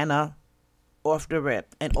 Flyana, off the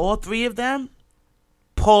rip. And all three of them,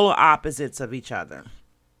 polar opposites of each other.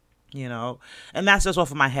 You know, and that's just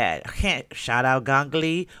off of my head. I can't shout out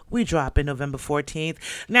Gangli. We drop in November 14th.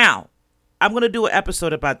 Now, I'm going to do an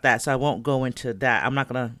episode about that, so I won't go into that. I'm not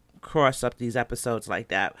going to cross up these episodes like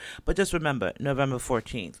that. But just remember, November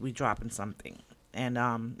 14th, we dropping something.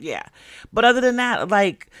 And, yeah. But other than that,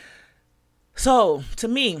 like, so, to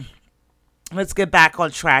me, let's get back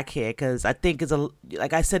on track here, because I think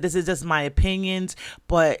like I said, this is just my opinions,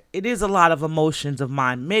 but it is a lot of emotions of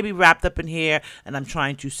mine maybe wrapped up in here, and I'm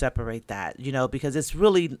trying to separate that, you know, because it's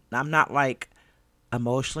really, I'm not like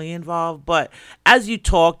emotionally involved, but as you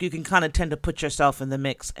talk, you can kind of tend to put yourself in the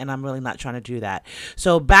mix, and I'm really not trying to do that.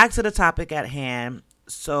 So back to the topic at hand.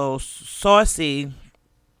 So Saucy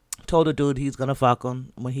told the dude he's gonna fuck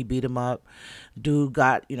him when he beat him up. Dude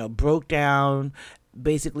got, you know, broke down,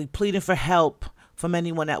 basically pleading for help from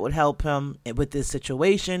anyone that would help him with this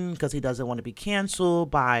situation, because he doesn't want to be canceled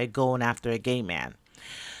by going after a gay man.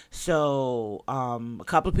 So a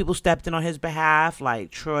couple of people stepped in on his behalf,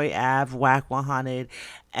 like Troy Ave, Whack 100,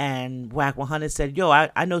 and Whack 100 said, yo,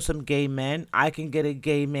 I know some gay men. I can get a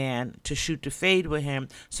gay man to shoot the fade with him,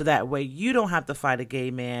 so that way you don't have to fight a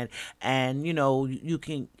gay man, and, you know, he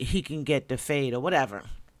can get the fade or whatever.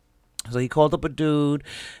 So he called up a dude.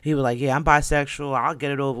 He was like, yeah, I'm bisexual. I'll get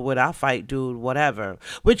it over with. I'll fight dude, whatever.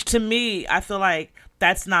 Which to me, I feel like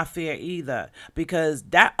that's not fair either, because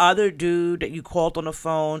that other dude that you called on the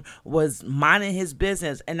phone was minding his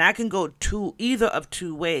business, and that can go either of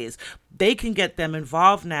two ways. They can get them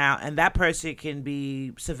involved now, and that person can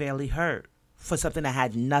be severely hurt for something that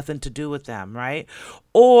had nothing to do with them, right?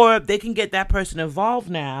 Or they can get that person involved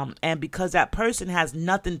now, and because that person has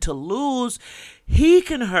nothing to lose, he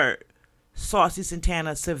can hurt Saucy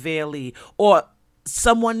Santana severely, or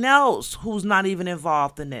someone else who's not even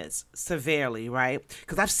involved in this severely, right?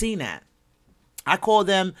 Because I've seen that. I call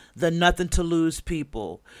them the nothing to lose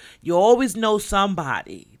people. You always know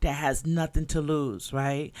somebody that has nothing to lose,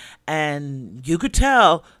 right? And you could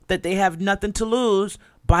tell that they have nothing to lose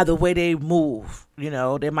by the way they move. You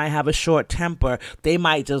know, they might have a short temper. They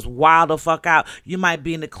might just wild the fuck out. You might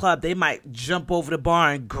be in the club. They might jump over the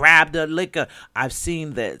bar and grab the liquor. I've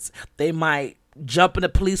seen this. They might jump in a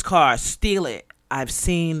police car, steal it. I've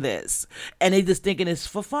seen this. And they just thinking it's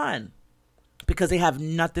for fun, because they have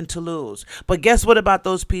nothing to lose. But guess what about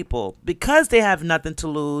those people? Because they have nothing to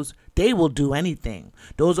lose, they will do anything.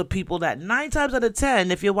 Those are people that 9 times out of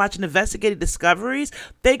 10, if you're watching Investigative Discoveries,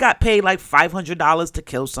 they got paid like $500 to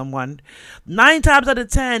kill someone. 9 times out of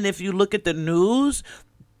 10, if you look at the news,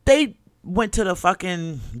 they went to the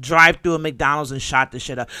fucking drive-thru at McDonald's and shot the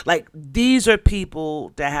shit up. Like, these are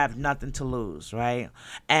people that have nothing to lose, right?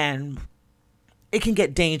 And it can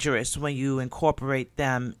get dangerous when you incorporate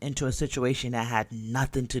them into a situation that had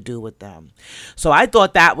nothing to do with them. So I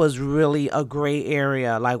thought that was really a gray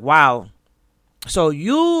area. Like, wow. So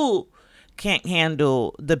you can't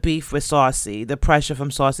handle the beef with Saucy, the pressure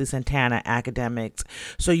from Saucy Santana Akademiks.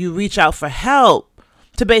 So you reach out for help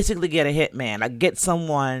to basically get a hitman, like get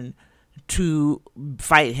someone to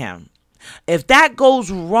fight him. If that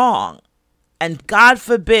goes wrong, and God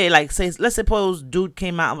forbid, like, say, let's suppose dude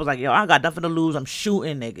came out and was like, yo, I got nothing to lose. I'm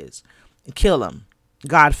shooting niggas and kill them.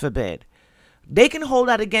 God forbid. They can hold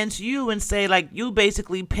that against you and say, like, you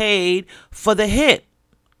basically paid for the hit.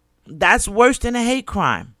 That's worse than a hate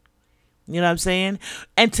crime. You know what I'm saying?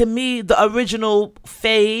 And to me, the original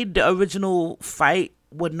fade, the original fight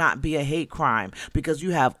would not be a hate crime, because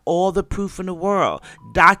you have all the proof in the world,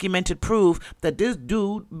 documented proof that this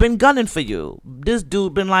dude been gunning for you. This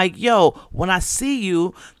dude been like, yo, when I see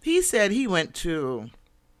you, he said he went to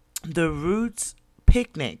the Roots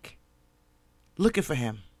picnic looking for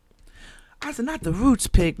him. I said, not the Roots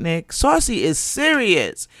picnic. Saucy is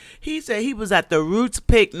serious. He said he was at the Roots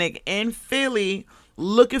picnic in Philly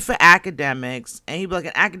looking for Akademiks. And he was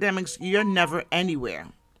like, Akademiks, you're never anywhere.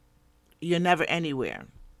 You're never anywhere.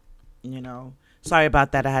 Sorry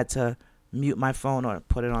about that. I had to mute my phone or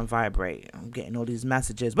put it on vibrate. I'm getting all these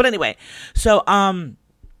messages. But anyway, so,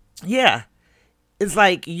 yeah. It's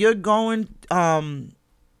like you're going,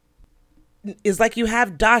 it's like you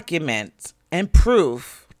have documents and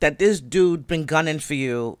proof that this dude been gunning for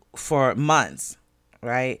you for months,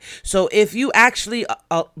 right? So if you actually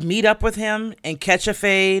meet up with him and catch a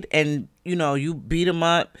fade and, you beat him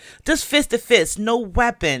up, just fist to fist, no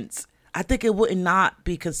weapons, I think it would not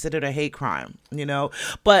be considered a hate crime,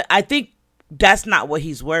 But I think that's not what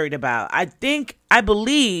he's worried about. I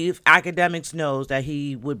believe Akademiks knows that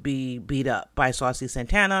he would be beat up by Saucy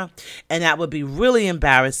Santana, and that would be really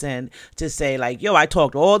embarrassing to say, like, yo, I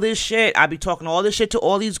talked all this shit. I be talking all this shit to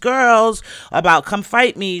all these girls about come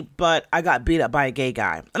fight me, but I got beat up by a gay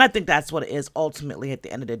guy. And I think that's what it is ultimately at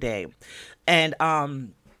the end of the day. And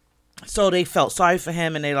so they felt sorry for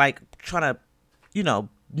him, and they like trying to,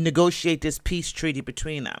 negotiate this peace treaty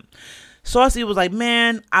between them. Saucy was like,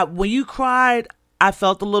 man, when you cried, I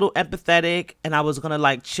felt a little empathetic and I was going to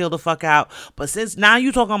like chill the fuck out. But since now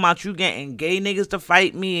you talking about you getting gay niggas to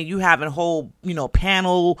fight me and you having a whole,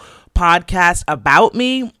 panel podcast about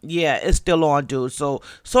me. Yeah, it's still on, dude. So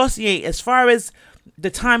Saucy, as far as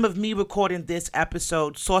the time of me recording this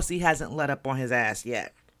episode, Saucy hasn't let up on his ass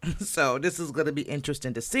yet. So this is going to be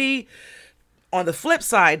interesting to see. On the flip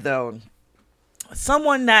side, though,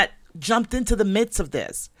 someone that jumped into the midst of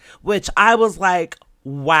this, which I was like,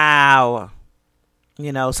 wow.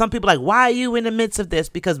 Some people like, why are you in the midst of this?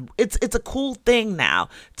 Because it's a cool thing now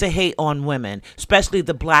to hate on women, especially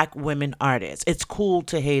the black women artists. It's cool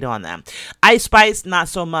to hate on them. Ice Spice, not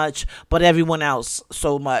so much, but everyone else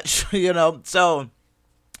so much, So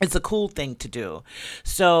it's a cool thing to do.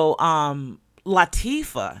 So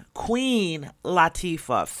Latifah, Queen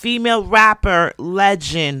Latifah, female rapper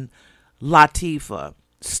legend Latifah,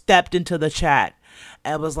 stepped into the chat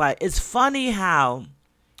and was like, it's funny how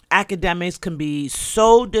Akademiks can be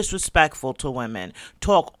so disrespectful to women,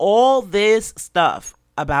 talk all this stuff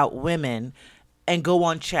about women and go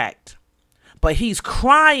unchecked. But he's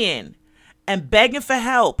crying and begging for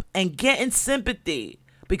help and getting sympathy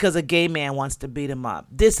because a gay man wants to beat him up.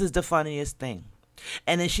 This is the funniest thing.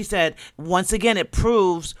 And then she said, once again, it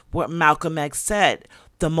proves what Malcolm X said.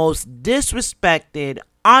 The most disrespected,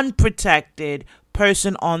 unprotected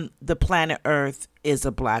person on the planet Earth is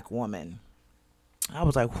a black woman. I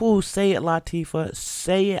was like, who? Say it, Latifah.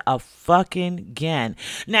 Say it a fucking again.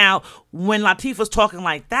 Now, when Latifah's talking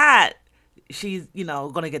like that, she's,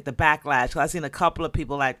 going to get the backlash. Because I've seen a couple of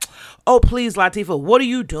people like, oh, please, Latifah, what are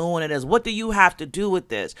you doing in this? What do you have to do with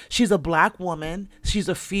this? She's a black woman. She's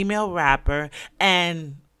a female rapper.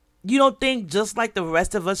 And you don't think, just like the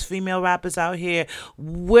rest of us female rappers out here,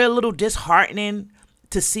 we're a little disheartening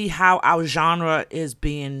to see how our genre is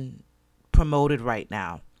being promoted right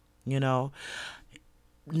now?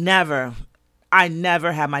 I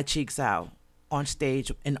never had my cheeks out on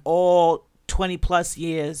stage in all 20 plus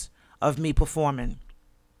years of me performing.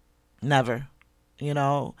 Never.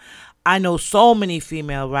 I know so many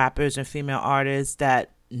female rappers and female artists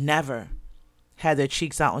that never had their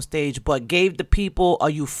cheeks out on stage, but gave the people a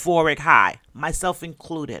euphoric high, myself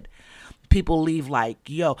included. People leave like,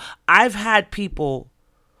 yo, I've had people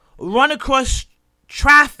run across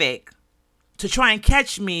traffic to try and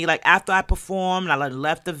catch me, like after I performed, I like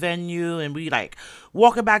left the venue and we like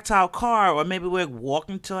walking back to our car, or maybe we're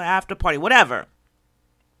walking to an after party, whatever.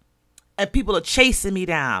 And people are chasing me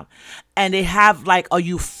down and they have like a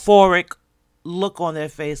euphoric look on their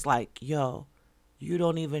face like, yo, you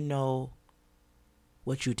don't even know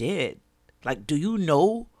what you did. Like, do you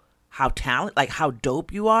know how how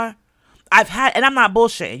dope you are? I've had, and I'm not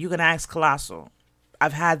bullshitting, you can ask Colossal.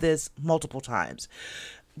 I've had this multiple times.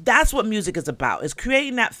 That's what music is about. It's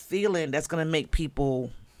creating that feeling that's going to make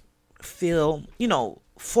people feel,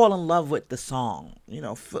 fall in love with the song,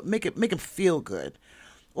 make them feel good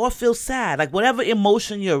or feel sad, like whatever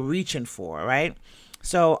emotion you're reaching for, right?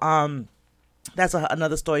 So, that's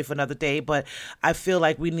another story for another day, but I feel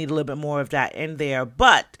like we need a little bit more of that in there.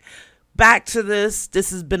 But back to this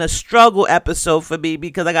has been a struggle episode for me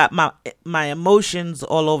because I got my emotions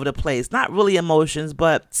all over the place. Not really emotions,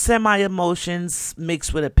 but semi-emotions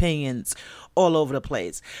mixed with opinions all over the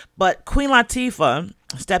place. But Queen Latifah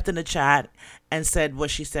stepped in the chat and said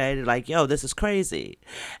what she said, like, yo, this is crazy.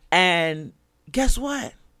 And guess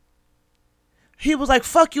what? he was like,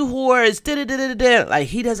 fuck you whores, da-da-da-da-da. Like,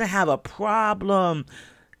 he doesn't have a problem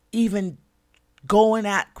even going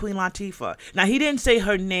at Queen Latifah. Now, he didn't say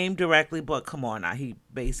her name directly, but come on now, he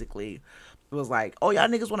basically was like, oh, y'all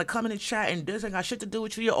niggas want to come in and chat and this ain't got shit to do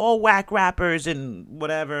with you, you're all whack rappers and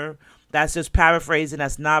whatever. That's just paraphrasing,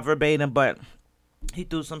 that's not verbatim, but he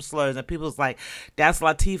threw some slurs and people was like, that's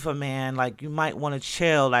Latifah, man, like, you might want to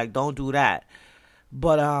chill, like, don't do that.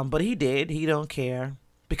 But he did. He don't care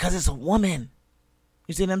because it's a woman.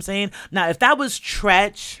 You see what I'm saying? Now, if that was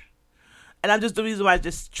Tretch, and I'm just, the reason why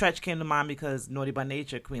just Tretch came to mind because Naughty by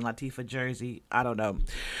Nature, Queen Latifah jersey, I don't know.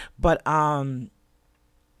 But,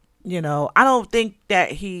 you know, I don't think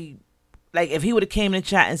that he, like, if he would have came in the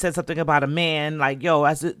chat and said something about a man, like, yo,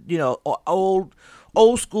 as a, you know, old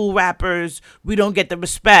school rappers, we don't get the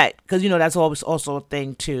respect. Because, you know, that's always also a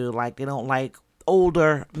thing, too. Like, they don't like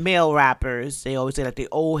older male rappers. They always say that the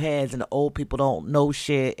old heads and the old people don't know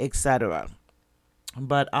shit, etc.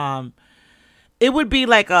 But it would be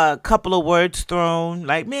like a couple of words thrown,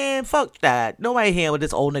 like, man, fuck that, nobody hearing what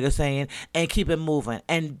this old nigga saying, and keep it moving.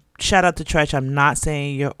 And shout out to Tretch, I'm not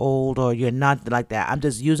saying you're old or you're not like that, I'm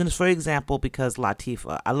just using this for example because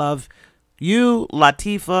Latifah, I love you,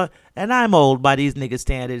 Latifah, and I'm old by these niggas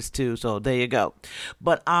standards too, so there you go.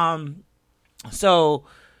 But so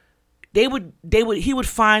he would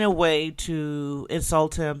find a way to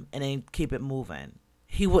insult him and then keep it moving.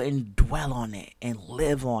 He wouldn't dwell on it and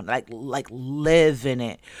live on, like live in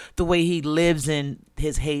it the way he lives in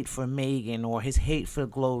his hate for Megan or his hate for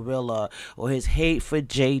Glorilla or his hate for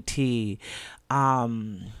JT,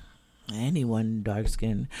 anyone dark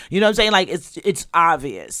skin. You know what I'm saying? Like, it's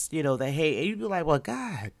obvious, you know, the hate. And you'd be like, well,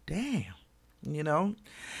 god damn, you know.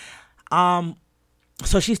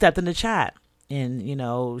 So she stepped in the chat and, you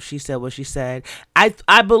know, she said what she said.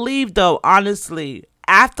 I believe, though, honestly,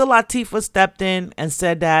 after Latifah stepped in and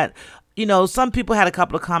said that, you know, some people had a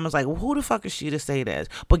couple of comments like, well, who the fuck is she to say this?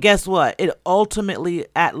 But guess what? It ultimately,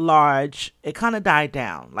 at large, it kind of died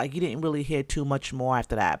down. Like, you didn't really hear too much more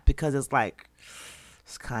after that because it's like,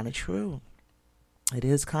 it's kind of true. It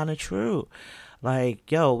is kind of true.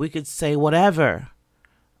 Like, yo, we could say whatever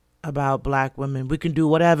about black women. We can do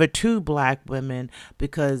whatever to black women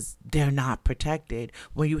because they're not protected.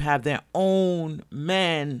 When you have their own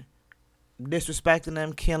men disrespecting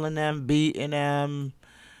them, killing them, beating them,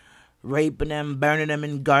 raping them, burning them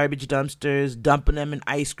in garbage dumpsters, dumping them in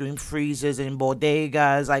ice cream freezers and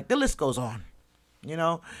bodegas, like the list goes on, you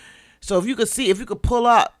know. So if you could pull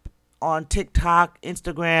up on TikTok,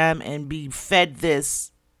 Instagram, and be fed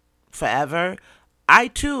this forever, I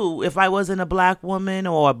too, if I wasn't a black woman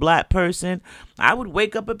or a black person, I would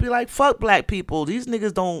wake up and be like, fuck black people. These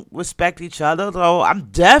niggas don't respect each other. So I'm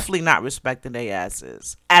definitely not respecting their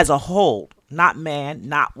asses as a whole. Not man,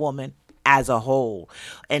 not woman, as a whole.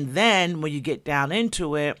 And then when you get down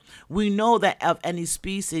into it, we know that of any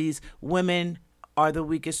species, women are the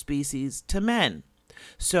weakest species to men.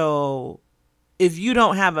 So if you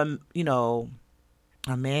don't have a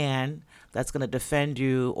man that's going to defend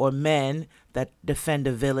you, or men that defend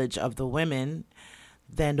the village of the women,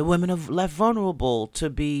 then the women are left vulnerable to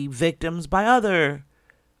be victims by other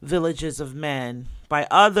villages of men, by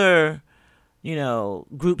other,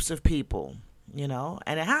 groups of people,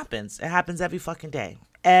 and it happens. It happens every fucking day.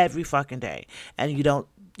 Every fucking day. And you don't,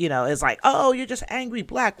 it's like, oh, you're just angry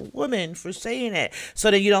black woman for saying it.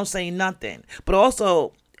 So then you don't say nothing. But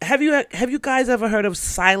also, have you guys ever heard of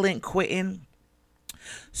silent quitting?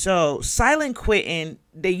 So silent quitting,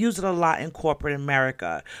 they use it a lot in corporate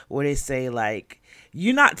America, where they say, like,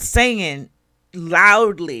 you're not saying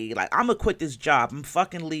loudly, like, I'm gonna quit this job, I'm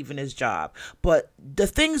fucking leaving this job, but the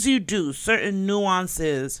things you do, certain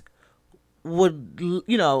nuances would,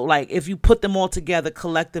 like, if you put them all together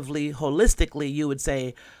collectively, holistically, you would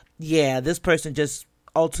say, yeah, this person just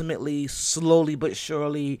ultimately, slowly but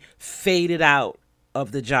surely faded out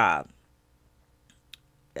of the job.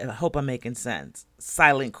 I hope I'm making sense.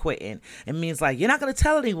 Silent quitting. It means, like, you're not going to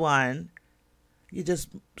tell anyone. You're just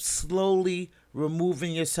slowly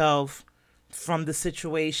removing yourself from the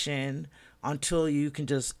situation until you can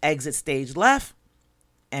just exit stage left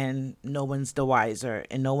and no one's the wiser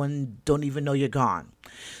and no one don't even know you're gone.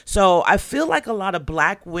 So I feel like a lot of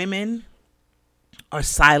black women are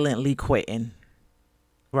silently quitting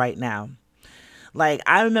right now. Like,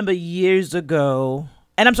 I remember years ago,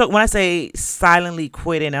 and I'm talking, when I say silently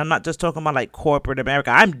quitting, I'm not just talking about like corporate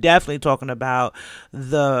America. I'm definitely talking about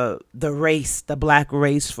the race, the black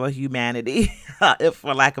race for humanity, if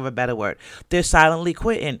for lack of a better word. They're silently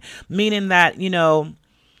quitting, meaning that,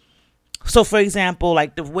 So, for example,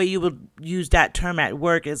 like the way you would use that term at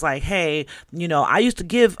work is like, hey, I used to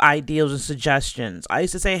give ideals and suggestions. I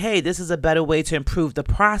used to say, hey, this is a better way to improve the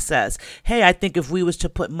process. Hey, I think if we was to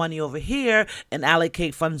put money over here and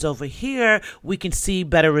allocate funds over here, we can see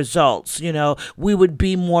better results. We would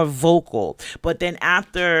be more vocal. But then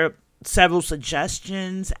after several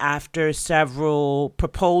suggestions, after several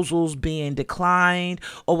proposals being declined,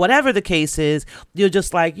 or whatever the case is, you're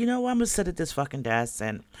just like, what, I'm gonna sit at this fucking desk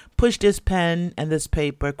and push this pen and this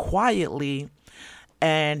paper quietly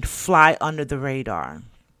and fly under the radar,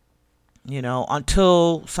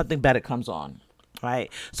 until something better comes on.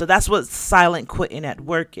 Right. So that's what silent quitting at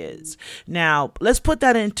work is. Now, let's put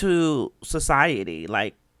that into society,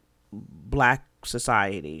 like black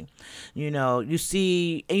society. You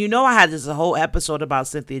see, and I had this whole episode about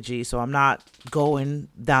Cynthia G, so I'm not going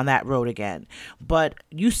down that road again. But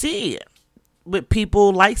you see it with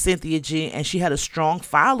people like Cynthia G, and she had a strong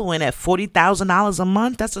following at $40,000 a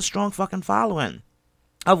month. That's a strong fucking following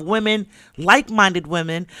of women, like-minded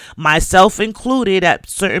women, myself included at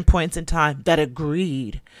certain points in time, that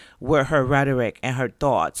agreed with her rhetoric and her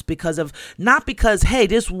thoughts not because, hey,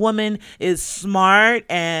 this woman is smart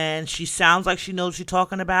and she sounds like she knows what she's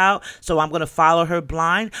talking about, so I'm going to follow her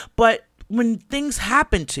blind. But when things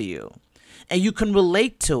happen to you and you can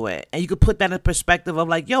relate to it and you can put that in perspective of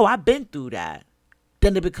like, yo, I've been through that,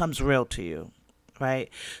 then it becomes real to you,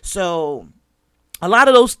 right? So a lot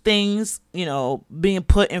of those things, being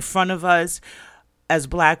put in front of us as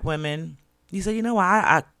black women, you say,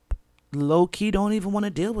 I low key don't even want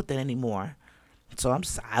to deal with it anymore. So I'm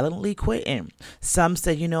silently quitting. Some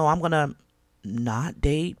say, I'm going to not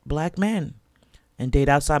date black men and date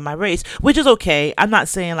outside my race, which is okay. I'm not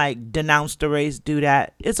saying like denounce the race, do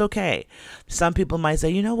that. It's okay. Some people might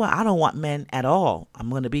say, you know what? I don't want men at all.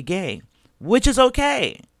 I'm going to be gay, which is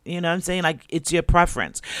okay. You know what I'm saying? Like, it's your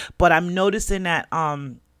preference. But I'm noticing that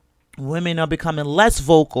women are becoming less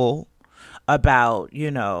vocal about,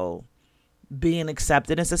 being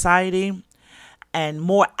accepted in society and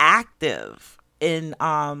more active in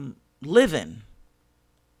living,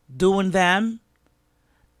 doing them,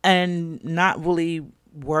 and not really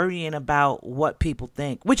worrying about what people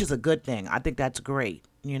think, which is a good thing. I think that's great.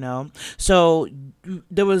 So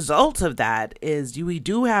the result of that is we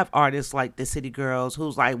do have artists like the City Girls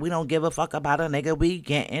who's like, we don't give a fuck about a nigga, we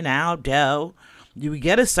getting our dough. You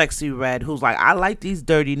get a Sexy Red who's like, I like these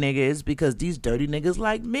dirty niggas because these dirty niggas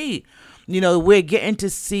like me. We're getting to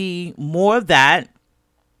see more of that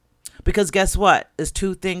because guess what? There's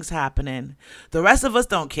two things happening. The rest of us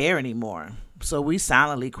don't care anymore. So we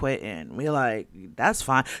silently quitting. We're like, that's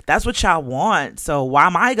fine. That's what y'all want. So why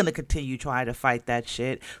am I going to continue trying to fight that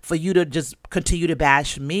shit for you to just continue to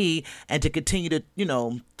bash me and to continue to,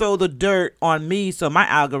 throw the dirt on me so my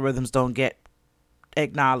algorithms don't get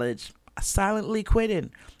acknowledged? Silently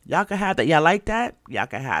quitting. Y'all can have that. Y'all like that? Y'all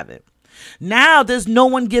can have it. Now there's no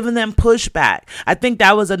one giving them pushback. I think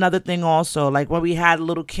that was another thing also. Like when we had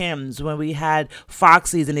Little Kims, when we had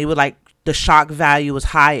Foxy's, and they were like, the shock value was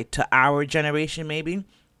high to our generation, maybe.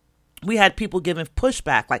 We had people giving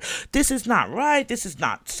pushback, like, this is not right, this is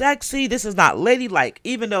not sexy, this is not ladylike,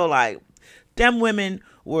 even though, like, them women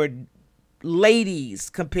were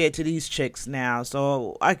ladies compared to these chicks now.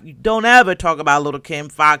 So I don't ever talk about Little Kim,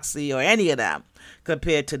 Foxy, or any of them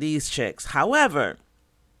compared to these chicks. However,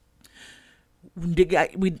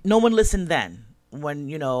 no one listened then. When,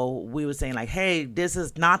 we were saying like, hey, this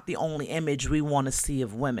is not the only image we want to see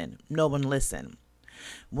of women. No one listened.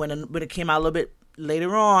 When it came out a little bit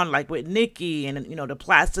later on, like with Nicki and, the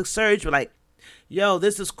plastic surgery, like, yo,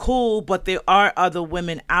 this is cool, but there are other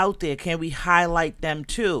women out there. Can we highlight them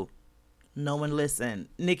too? No one listened.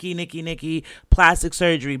 Nicki, plastic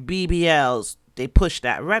surgery, BBLs, they pushed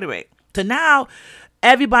that rhetoric. To now,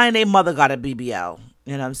 everybody and their mother got a BBL.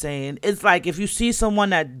 You know what I'm saying? It's like if you see someone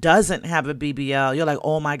that doesn't have a BBL, you're like,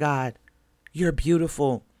 oh my God, you're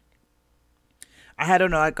beautiful. I had on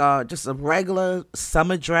like just a regular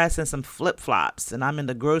summer dress and some flip-flops, and I'm in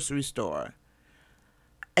the grocery store.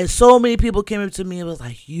 And so many people came up to me and was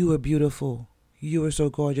like, you were beautiful. You were so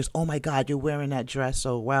gorgeous. Oh my God, you're wearing that dress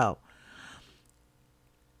so well.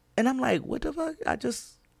 And I'm like, what the fuck? I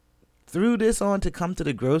just threw this on to come to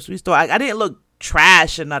the grocery store. I didn't look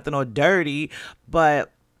trash or nothing or dirty,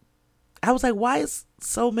 but I was like, why is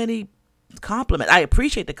so many compliments? I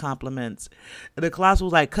appreciate the compliments. And the class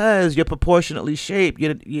was like, cause you're proportionately shaped.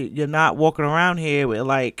 You're not walking around here with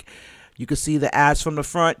like, you could see the ass from the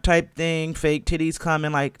front type thing, fake titties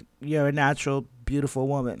coming, like you're a natural, beautiful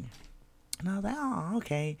woman. And I was like, oh,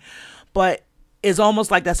 okay. But it's almost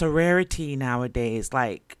like that's a rarity nowadays,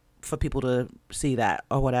 like for people to see that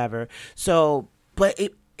or whatever. So, but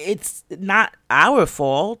it's not our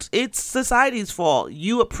fault. It's society's fault.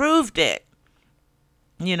 You approved it.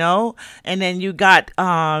 And then you got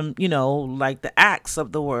like the acts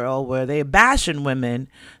of the world where they're bashing women,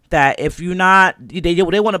 that if you're not,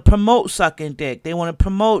 they want to promote sucking dick, they want to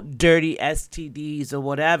promote dirty STDs or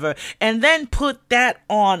whatever, and then put that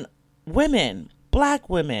on women, black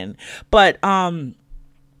women. But and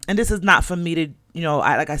this is not for me to,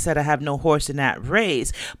 like I said, I have no horse in that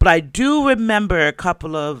race, but I do remember a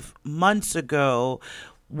couple of months ago,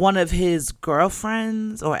 one of his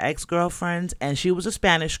girlfriends or ex-girlfriends, and she was a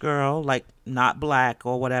Spanish girl, like not black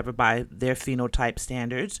or whatever by their phenotype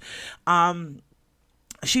standards.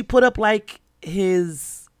 She put up like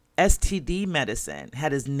his STD medicine,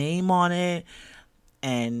 had his name on it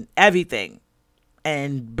and everything,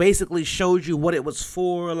 and basically showed you what it was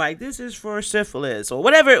for. Like, this is for syphilis or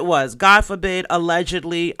whatever it was. God forbid,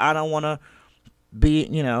 allegedly. I don't want to be,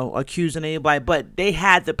 accusing anybody, but they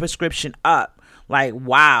had the prescription up. Like,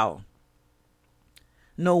 wow.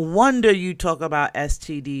 No wonder you talk about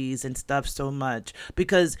STDs and stuff so much,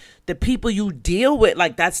 because the people you deal with,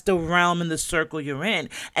 like, that's the realm and the circle you're in.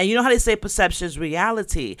 And you know how they say perception is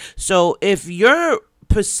reality. So if your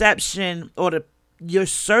perception or your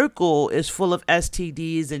circle is full of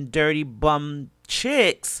STDs and dirty bum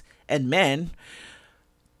chicks and men,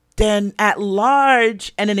 then at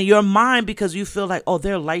large, and in your mind, because you feel like, oh,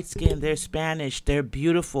 they're light skinned, they're Spanish, they're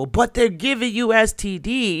beautiful, but they're giving you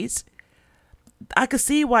STDs, I could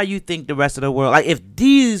see why you think the rest of the world, like,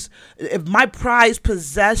 if my prized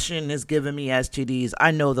possession is giving me STDs,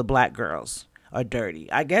 I know the black girls are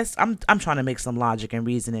dirty. I guess I'm trying to make some logic and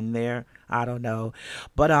reason in there. I don't know.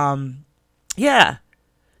 But yeah.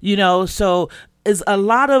 So is a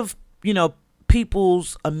lot of,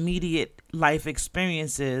 people's immediate life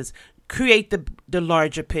experiences create the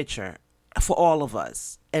larger picture for all of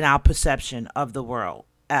us and our perception of the world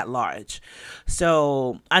at large.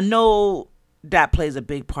 So I know that plays a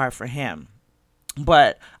big part for him,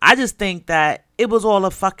 but I just think that it was all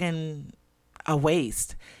a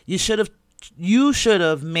waste. You should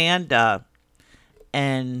have manned up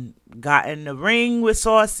and got in the ring with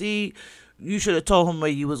Saucy. You should have told him where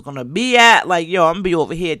you was going to be at. Like, yo, I'm going to be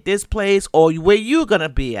over here at this place, or where you going to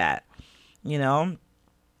be at,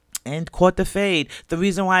 and caught the fade. The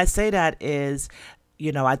reason why I say that is,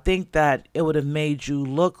 I think that it would have made you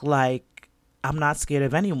look like I'm not scared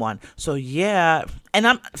of anyone. So, yeah.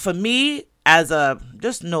 And for me,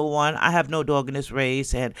 just no one, I have no dog in this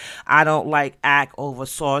race, and I don't like Act over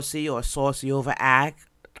Saucy or Saucy over Act.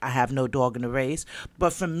 I have no dog in the race.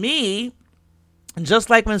 But for me, just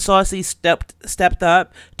like when Saucy stepped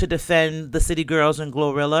up to defend the city girls in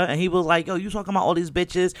Glorilla, and he was like, yo, you talking about all these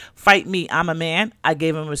bitches, fight me, I'm a man. I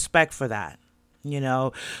gave him respect for that.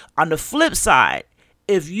 On the flip side,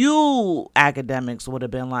 if you Akademiks would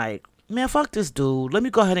have been like, man, fuck this dude, let me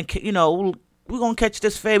go ahead and, we're going to catch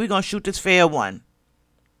this fair, we're going to shoot this fair one.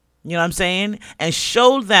 You know what I'm saying? And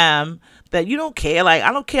show them that you don't care. Like,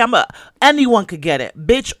 I don't care. Anyone could get it.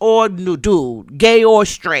 Bitch or dude, gay or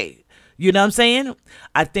straight. You know what I'm saying?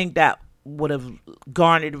 I think that would have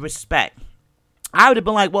garnered respect. I would have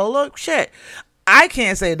been like, well, look, shit, I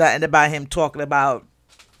can't say nothing about him talking about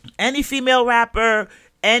any female rapper,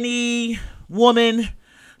 any woman,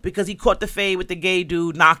 because he caught the fade with the gay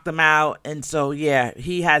dude, knocked him out. And so, yeah,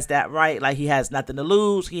 he has that right. Like, he has nothing to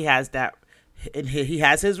lose. He has that, and he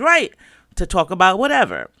has his right to talk about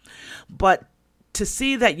whatever. But to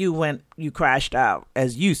see that you crashed out,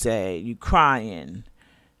 as you say, you crying,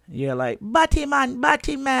 you're like, Batman,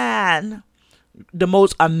 the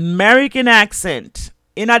most American accent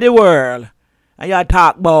in the world, and you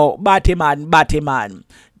talk about Batman.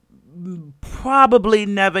 Probably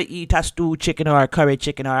never eat a stew chicken or a curry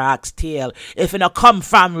chicken or oxtail if you don't come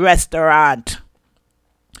from restaurant.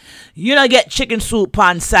 You don't get chicken soup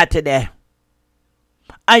on Saturday,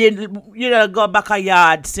 and you don't go back a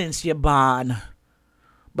yard since you're born.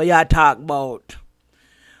 But you talk about.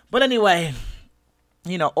 But anyway,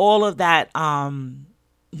 all of that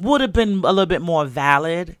would have been a little bit more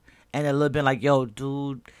valid, and a little bit like, yo,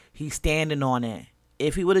 dude, he's standing on it.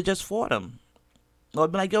 If he would have just fought him. Or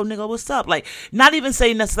be like, yo, nigga, what's up? Like, not even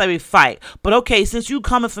say necessarily fight. But okay, since you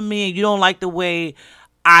coming for me and you don't like the way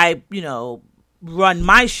I, run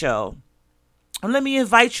my show, let me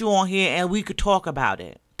invite you on here and we could talk about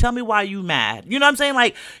it. Tell me why you mad. You know what I'm saying?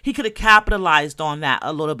 Like, he could have capitalized on that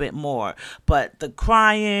a little bit more. But the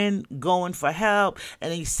crying, going for help,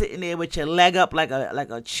 and he's sitting there with your leg up like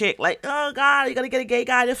a chick, like, oh God, you gotta get a gay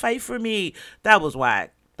guy to fight for me. That was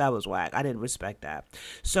whack. I didn't respect that.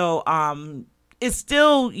 So, it's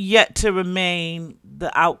still yet to remain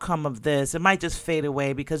the outcome of this. It might just fade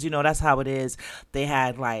away because, that's how it is. They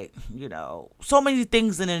had like, so many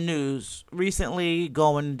things in the news recently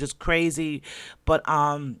going just crazy. But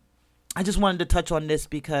I just wanted to touch on this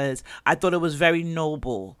because I thought it was very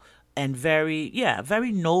noble and very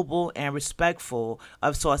noble and respectful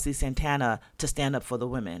of Saucy Santana to stand up for the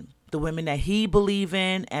women that he believe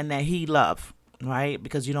in and that he love, right?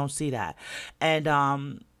 Because you don't see that. And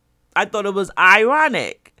I thought it was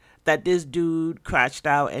ironic that this dude crashed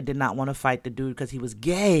out and did not want to fight the dude because he was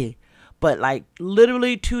gay. But like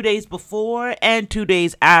literally 2 days before and 2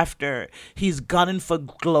 days after, he's gunning for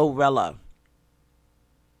Glorilla.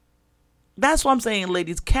 That's what I'm saying,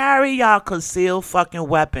 ladies. Carry y'all concealed fucking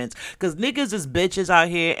weapons. Because niggas is bitches out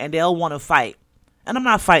here and they'll want to fight. And I'm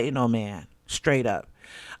not fighting no man. Straight up.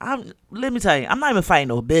 Let me tell you, I'm not even fighting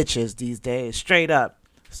no bitches these days. Straight up.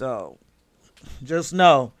 So, just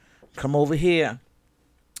know. Come over here.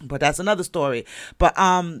 But that's another story. But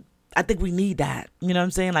I think we need that. You know what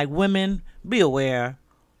I'm saying? Like, women, be aware.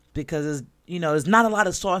 Because, there's not a lot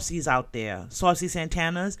of Saucys out there. Saucy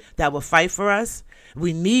Santanas that will fight for us.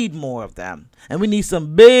 We need more of them. And we need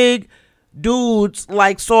some big dudes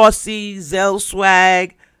like Saucy, Zell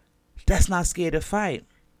Swag that's not scared to fight.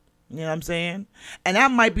 You know what I'm saying? And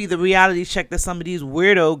that might be the reality check that some of these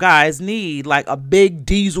weirdo guys need. Like a big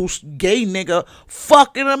diesel gay nigga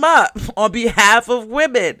fucking them up on behalf of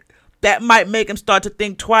women. That might make them start to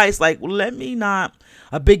think twice. Like, well, let me not.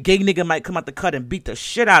 A big gay nigga might come out the cut and beat the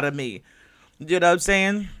shit out of me. You know what I'm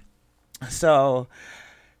saying? So,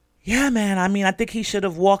 yeah, man. I mean, I think he should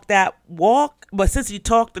have walked that walk. But since he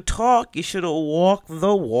talked the talk, he should have walked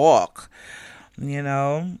the walk.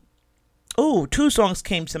 Ooh, 2 songs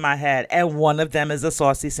came to my head, and one of them is a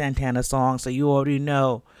Saucy Santana song, so you already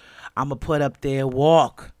know I'm going to put up there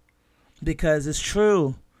Walk, because it's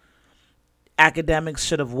true. Akademiks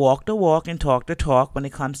should have walked the walk and talked the talk when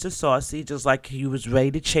it comes to Saucy, just like he was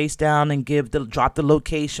ready to chase down and drop the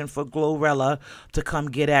location for Glorilla to come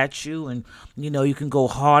get at you, and, you can go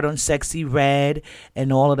hard on Sexy Red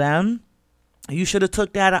and all of them. You should have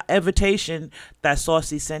took that invitation that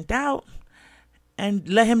Saucy sent out and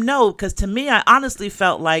let him know, because to me, I honestly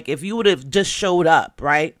felt like if you would have just showed up,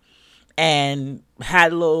 right, and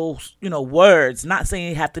had little, words, not saying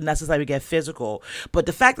you have to necessarily get physical, but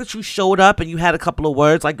the fact that you showed up and you had a couple of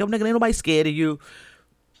words, like, nigga, ain't nobody scared of you,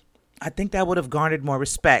 I think that would have garnered more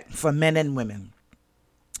respect for men and women.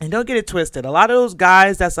 And don't get it twisted. A lot of those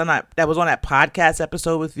guys that was on that podcast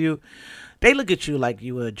episode with you, they look at you like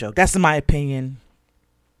you were a joke. That's in my opinion.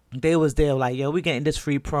 They was there like, yo, we getting this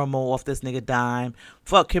free promo off this nigga dime.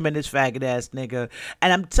 Fuck him and this faggot ass nigga.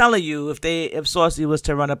 And I'm telling you, if Saucy was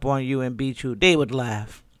to run up on you and beat you, they would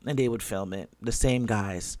laugh and they would film it. The same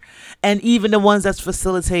guys. And even the ones that's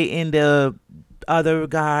facilitating the other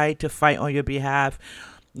guy to fight on your behalf,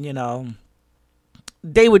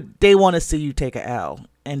 they want to see you take a L,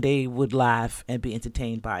 and they would laugh and be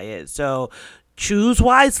entertained by it. So choose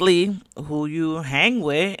wisely who you hang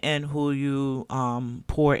with and who you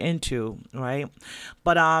pour into, right?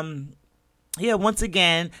 But yeah, once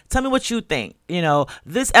again, tell me what you think.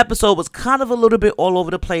 This episode was kind of a little bit all over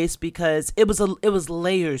the place because it was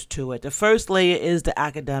layers to it. The first layer is the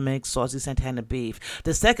Akademiks, Saucy Santana beef.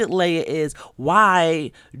 The second layer is,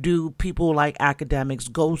 why do people like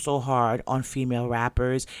Akademiks go so hard on female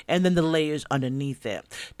rappers? And then the layers underneath it.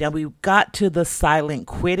 Then we got to the silent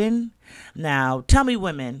quitting. Now, tell me,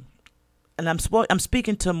 women, and I'm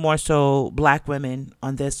speaking to more so black women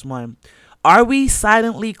on this one. Are we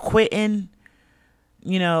silently quitting,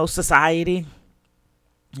 society?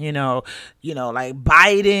 Like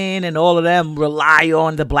Biden and all of them rely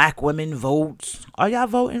on the black women votes. Are y'all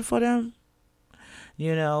voting for them?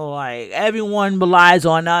 Like everyone relies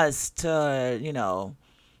on us to,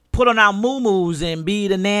 put on our moo-moos and be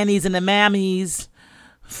the nannies and the mammies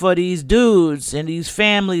for these dudes and these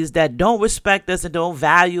families that don't respect us and don't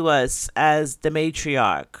value us as the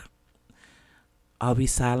matriarch. Are we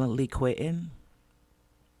silently quitting?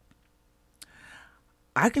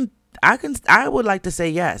 I would like to say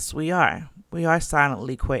yes, we are. We are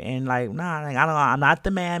silently quitting. Like, nah, like, I don't know. I'm not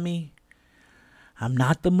the mammy. I'm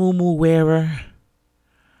not the moo-moo wearer.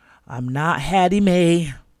 I'm not Hattie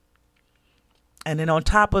Mae. And then on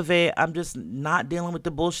top of it, I'm just not dealing with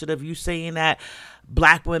the bullshit of you saying that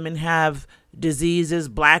black women have diseases,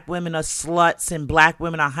 black women are sluts, and black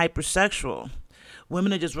women are hypersexual.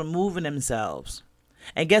 Women are just removing themselves.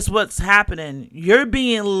 And guess what's happening? You're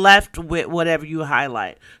being left with whatever you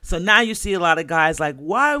highlight. So now you see a lot of guys like,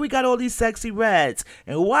 why we got all these sexy reds?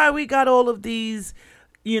 And why we got all of these,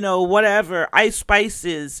 whatever, ice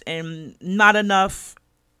spices and not enough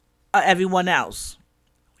everyone else.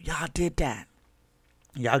 Y'all did that.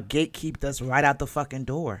 Y'all gatekeeped us right out the fucking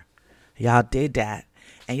door. Y'all did that.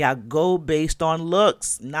 And y'all go based on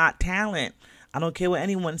looks, not talent. I don't care what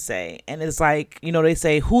anyone say. And it's like, they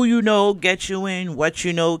say who you know gets you in, what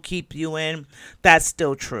you know keep you in. That's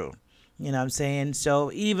still true. You know what I'm saying?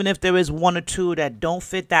 So even if there is one or two that don't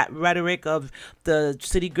fit that rhetoric of the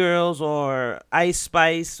City Girls or Ice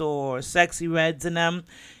Spice or Sexy Reds in them,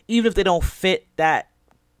 even if they don't fit that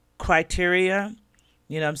criteria,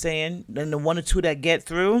 you know what I'm saying? Then the one or two that get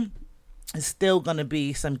through, it's still going to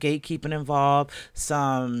be some gatekeeping involved,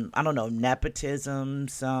 some, I don't know, nepotism,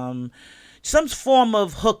 some form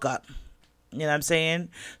of hookup. You know what I'm saying?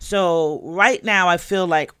 So right now I feel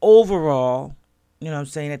like overall, you know what I'm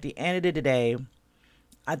saying, at the end of the day,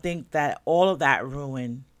 I think that all of that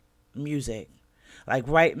ruined music. Like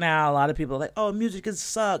right now, a lot of people are like, oh, music is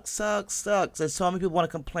sucks. And so many people want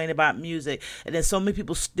to complain about music. And then so many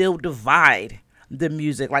people still divide the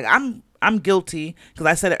music. Like I'm guilty because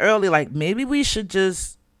I said it earlier, like maybe we should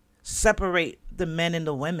just separate the men and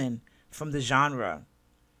the women from the genre.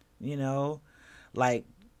 Like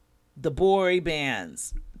the boy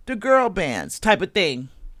bands, the girl bands type of thing.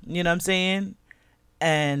 You know what I'm saying?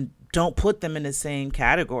 And don't put them in the same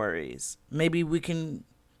categories. Maybe we can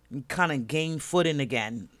kind of gain footing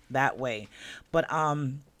again that way. But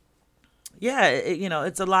yeah,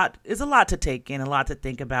 it's a lot to take in, a lot to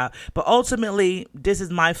think about. But ultimately, this is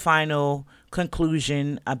my final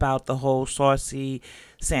conclusion about the whole Saucy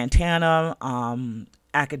Santana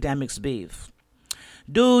Akademiks beef.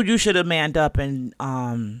 Dude, you should have manned up and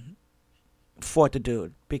fought the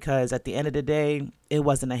dude, because at the end of the day, it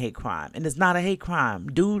wasn't a hate crime. And it's not a hate crime.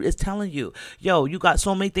 Dude is telling you, yo, you got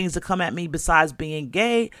so many things to come at me besides being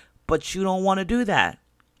gay, but you don't want to do that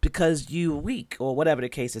because you weak or whatever the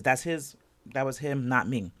case is. That was him, not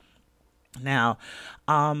me. Now,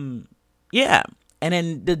 yeah. And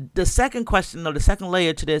then the second question, or the second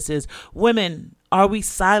layer to this is, women, are we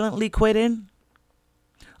silently quitting?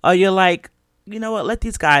 Or you're like, you know what, let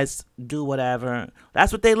these guys do whatever.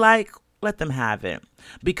 That's what they like. Let them have it.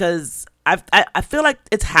 Because I feel like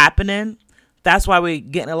it's happening. That's why we're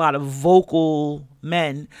getting a lot of vocal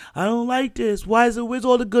men. I don't like this. Where's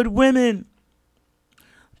all the good women?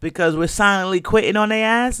 Because we're silently quitting on their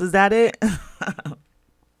ass. Is that it?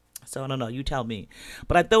 So I don't know. You tell me.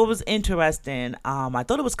 But I thought it was interesting. I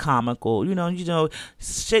thought it was comical.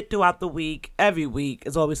 Shit throughout the week, every week,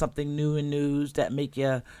 is always something new in news that make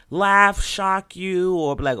you laugh, shock you,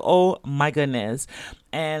 or be like, oh my goodness.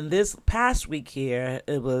 And this past week here,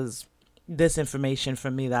 it was this information for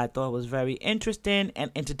me that I thought was very interesting and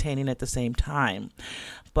entertaining at the same time.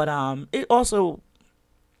 But it also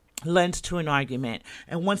lends to an argument.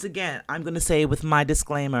 And once again, I'm going to say with my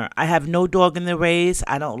disclaimer, I have no dog in the race.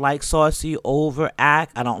 I don't like Saucy over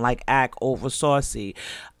Ack. I don't like Ack over Saucy.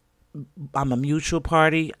 I'm a mutual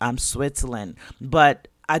party. I'm Switzerland. But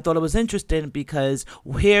I thought it was interesting because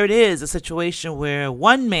here it is, a situation where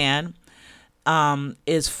one man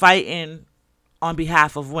is fighting on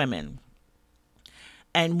behalf of women.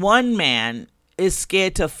 And one man is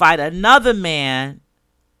scared to fight another man,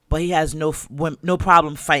 but he has no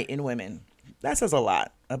problem fighting women. That says a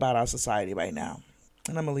lot about our society right now.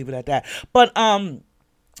 And I'm going to leave it at that. But I'm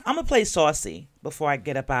going to play Saucy before I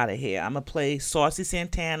get up out of here. I'm going to play Saucy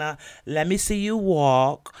Santana, Let Me See You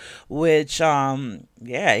Walk, which,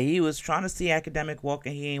 he was trying to see Akademiks walk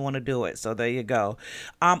and he ain't want to do it. So there you go.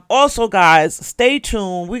 Also, guys, stay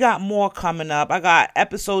tuned. We got more coming up. I got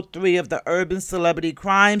episode 3 of the Urban Celebrity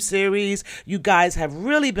Crime series. You guys have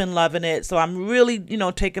really been loving it. So I'm really,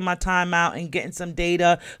 taking my time out and getting some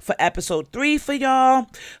data for episode 3 for y'all.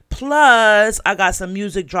 Plus, I got some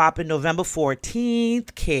music dropping November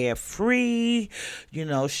 14th, Carefree.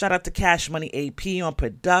 Shout out to Cash Money AP on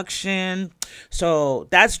production. So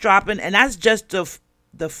that's dropping, and that's just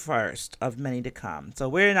the first of many to come. So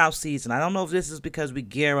we're in our season. I don't know if this is because we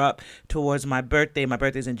gear up towards my birthday. My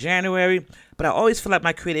birthday's in January, but I always feel like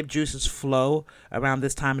my creative juices flow around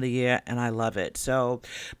this time of the year, and I love it. So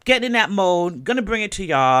getting in that mode, gonna bring it to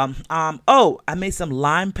y'all. I made some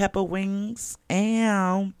lime pepper wings,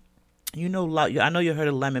 and I know you heard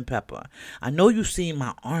of lemon pepper. I know you've seen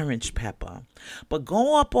my orange pepper. But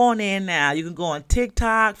go up on there now. You can go on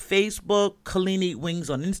TikTok, Facebook, Colleen Eat Wings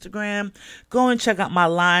on Instagram. Go and check out my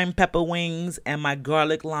lime pepper wings and my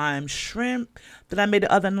garlic lime shrimp that I made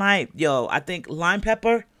the other night. Yo, I think lime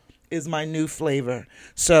pepper is my new flavor.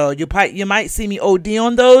 So you might see me OD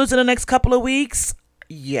on those in the next couple of weeks.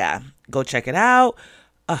 Yeah, go check it out.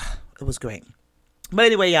 It was great. But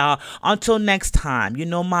anyway, y'all, until next time,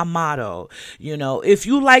 my motto. If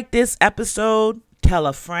you like this episode, tell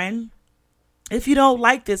a friend. If you don't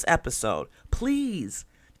like this episode, please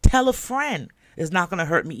tell a friend. It's not going to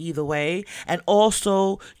hurt me either way. And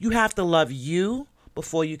also, you have to love you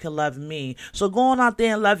before you can love me. So go on out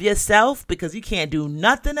there and love yourself, because you can't do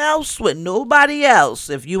nothing else with nobody else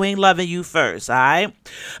if you ain't loving you first, all right?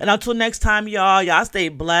 And until next time, y'all stay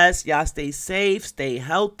blessed, y'all stay safe, stay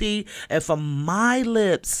healthy. And from my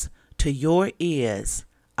lips to your ears,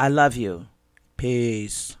 I love you.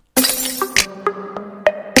 Peace.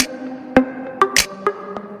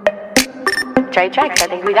 Trey Tracks, I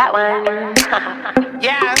think we got one.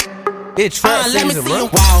 Yeah. It's trap Let me season, see bro. you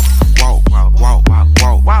walk.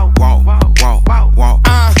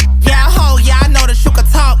 Yeah, ho, yeah, I know that you can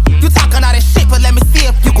talk. You talking all that shit, but let me see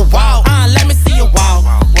if you can walk. Let me see you walk.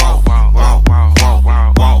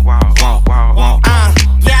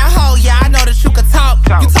 Yeah, ho, yeah, I know that you can talk.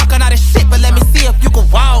 You talking all that shit, but let me see if you can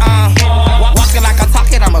walk. Walking like I talk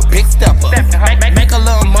it, I'm a big stepper. Make a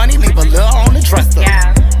little money, leave a little on the dresser.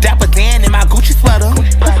 Dapper Dan in my Gucci sweater.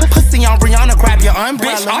 Pussy on Rihanna, grab your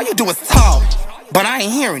umbrella. Bitch, all you do is talk, but I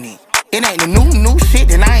ain't hearing it. It ain't the new shit,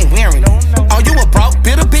 then I ain't wearing it. Oh, you a broke,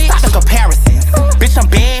 bitter bitch? Stop the comparisons. Bitch, I'm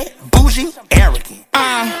bad, bougie, arrogant.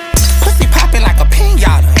 Pussy popping like a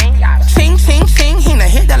pinata. Ching, ching, ching, he done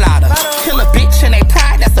hit the ladder. Kill a bitch and they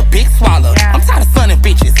pride, that's a big swallow. I'm tired of sunning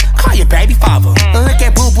bitches, call your baby father. Look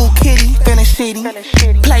at boo-boo kitty, feeling shitty.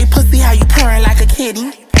 Play pussy how you purring like a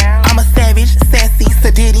kitty. I'm a savage, sassy,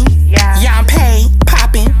 sedity. Yeah, I'm paid,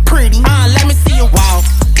 popping, pretty. Let me see you walk.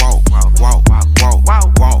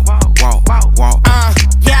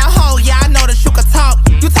 Yeah, ho, yeah, I know that you can talk.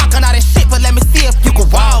 You talking all that shit, but let me see if you can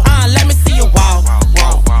walk. Let me see you walk.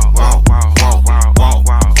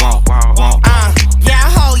 Yeah,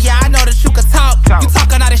 ho, yeah, I know that you can talk. You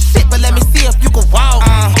talking all that shit, but let me see if you can walk.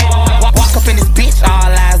 Walk up in this bitch, all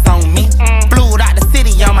eyes on me. Blued out the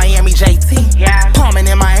city on Miami JT. Palming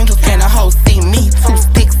in my angels, can the hoe see me? 2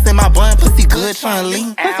 sticks in my bun, pussy good,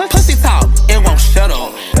 Chun-Li. Pussy talk, it won't shut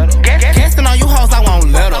up. Guessing on you hoes, I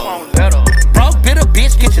won't let up. Broke, bitter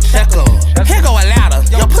bitch, get your check up. Here go a ladder,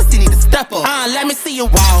 your pussy need to step up. Let me see you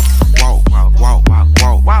walk.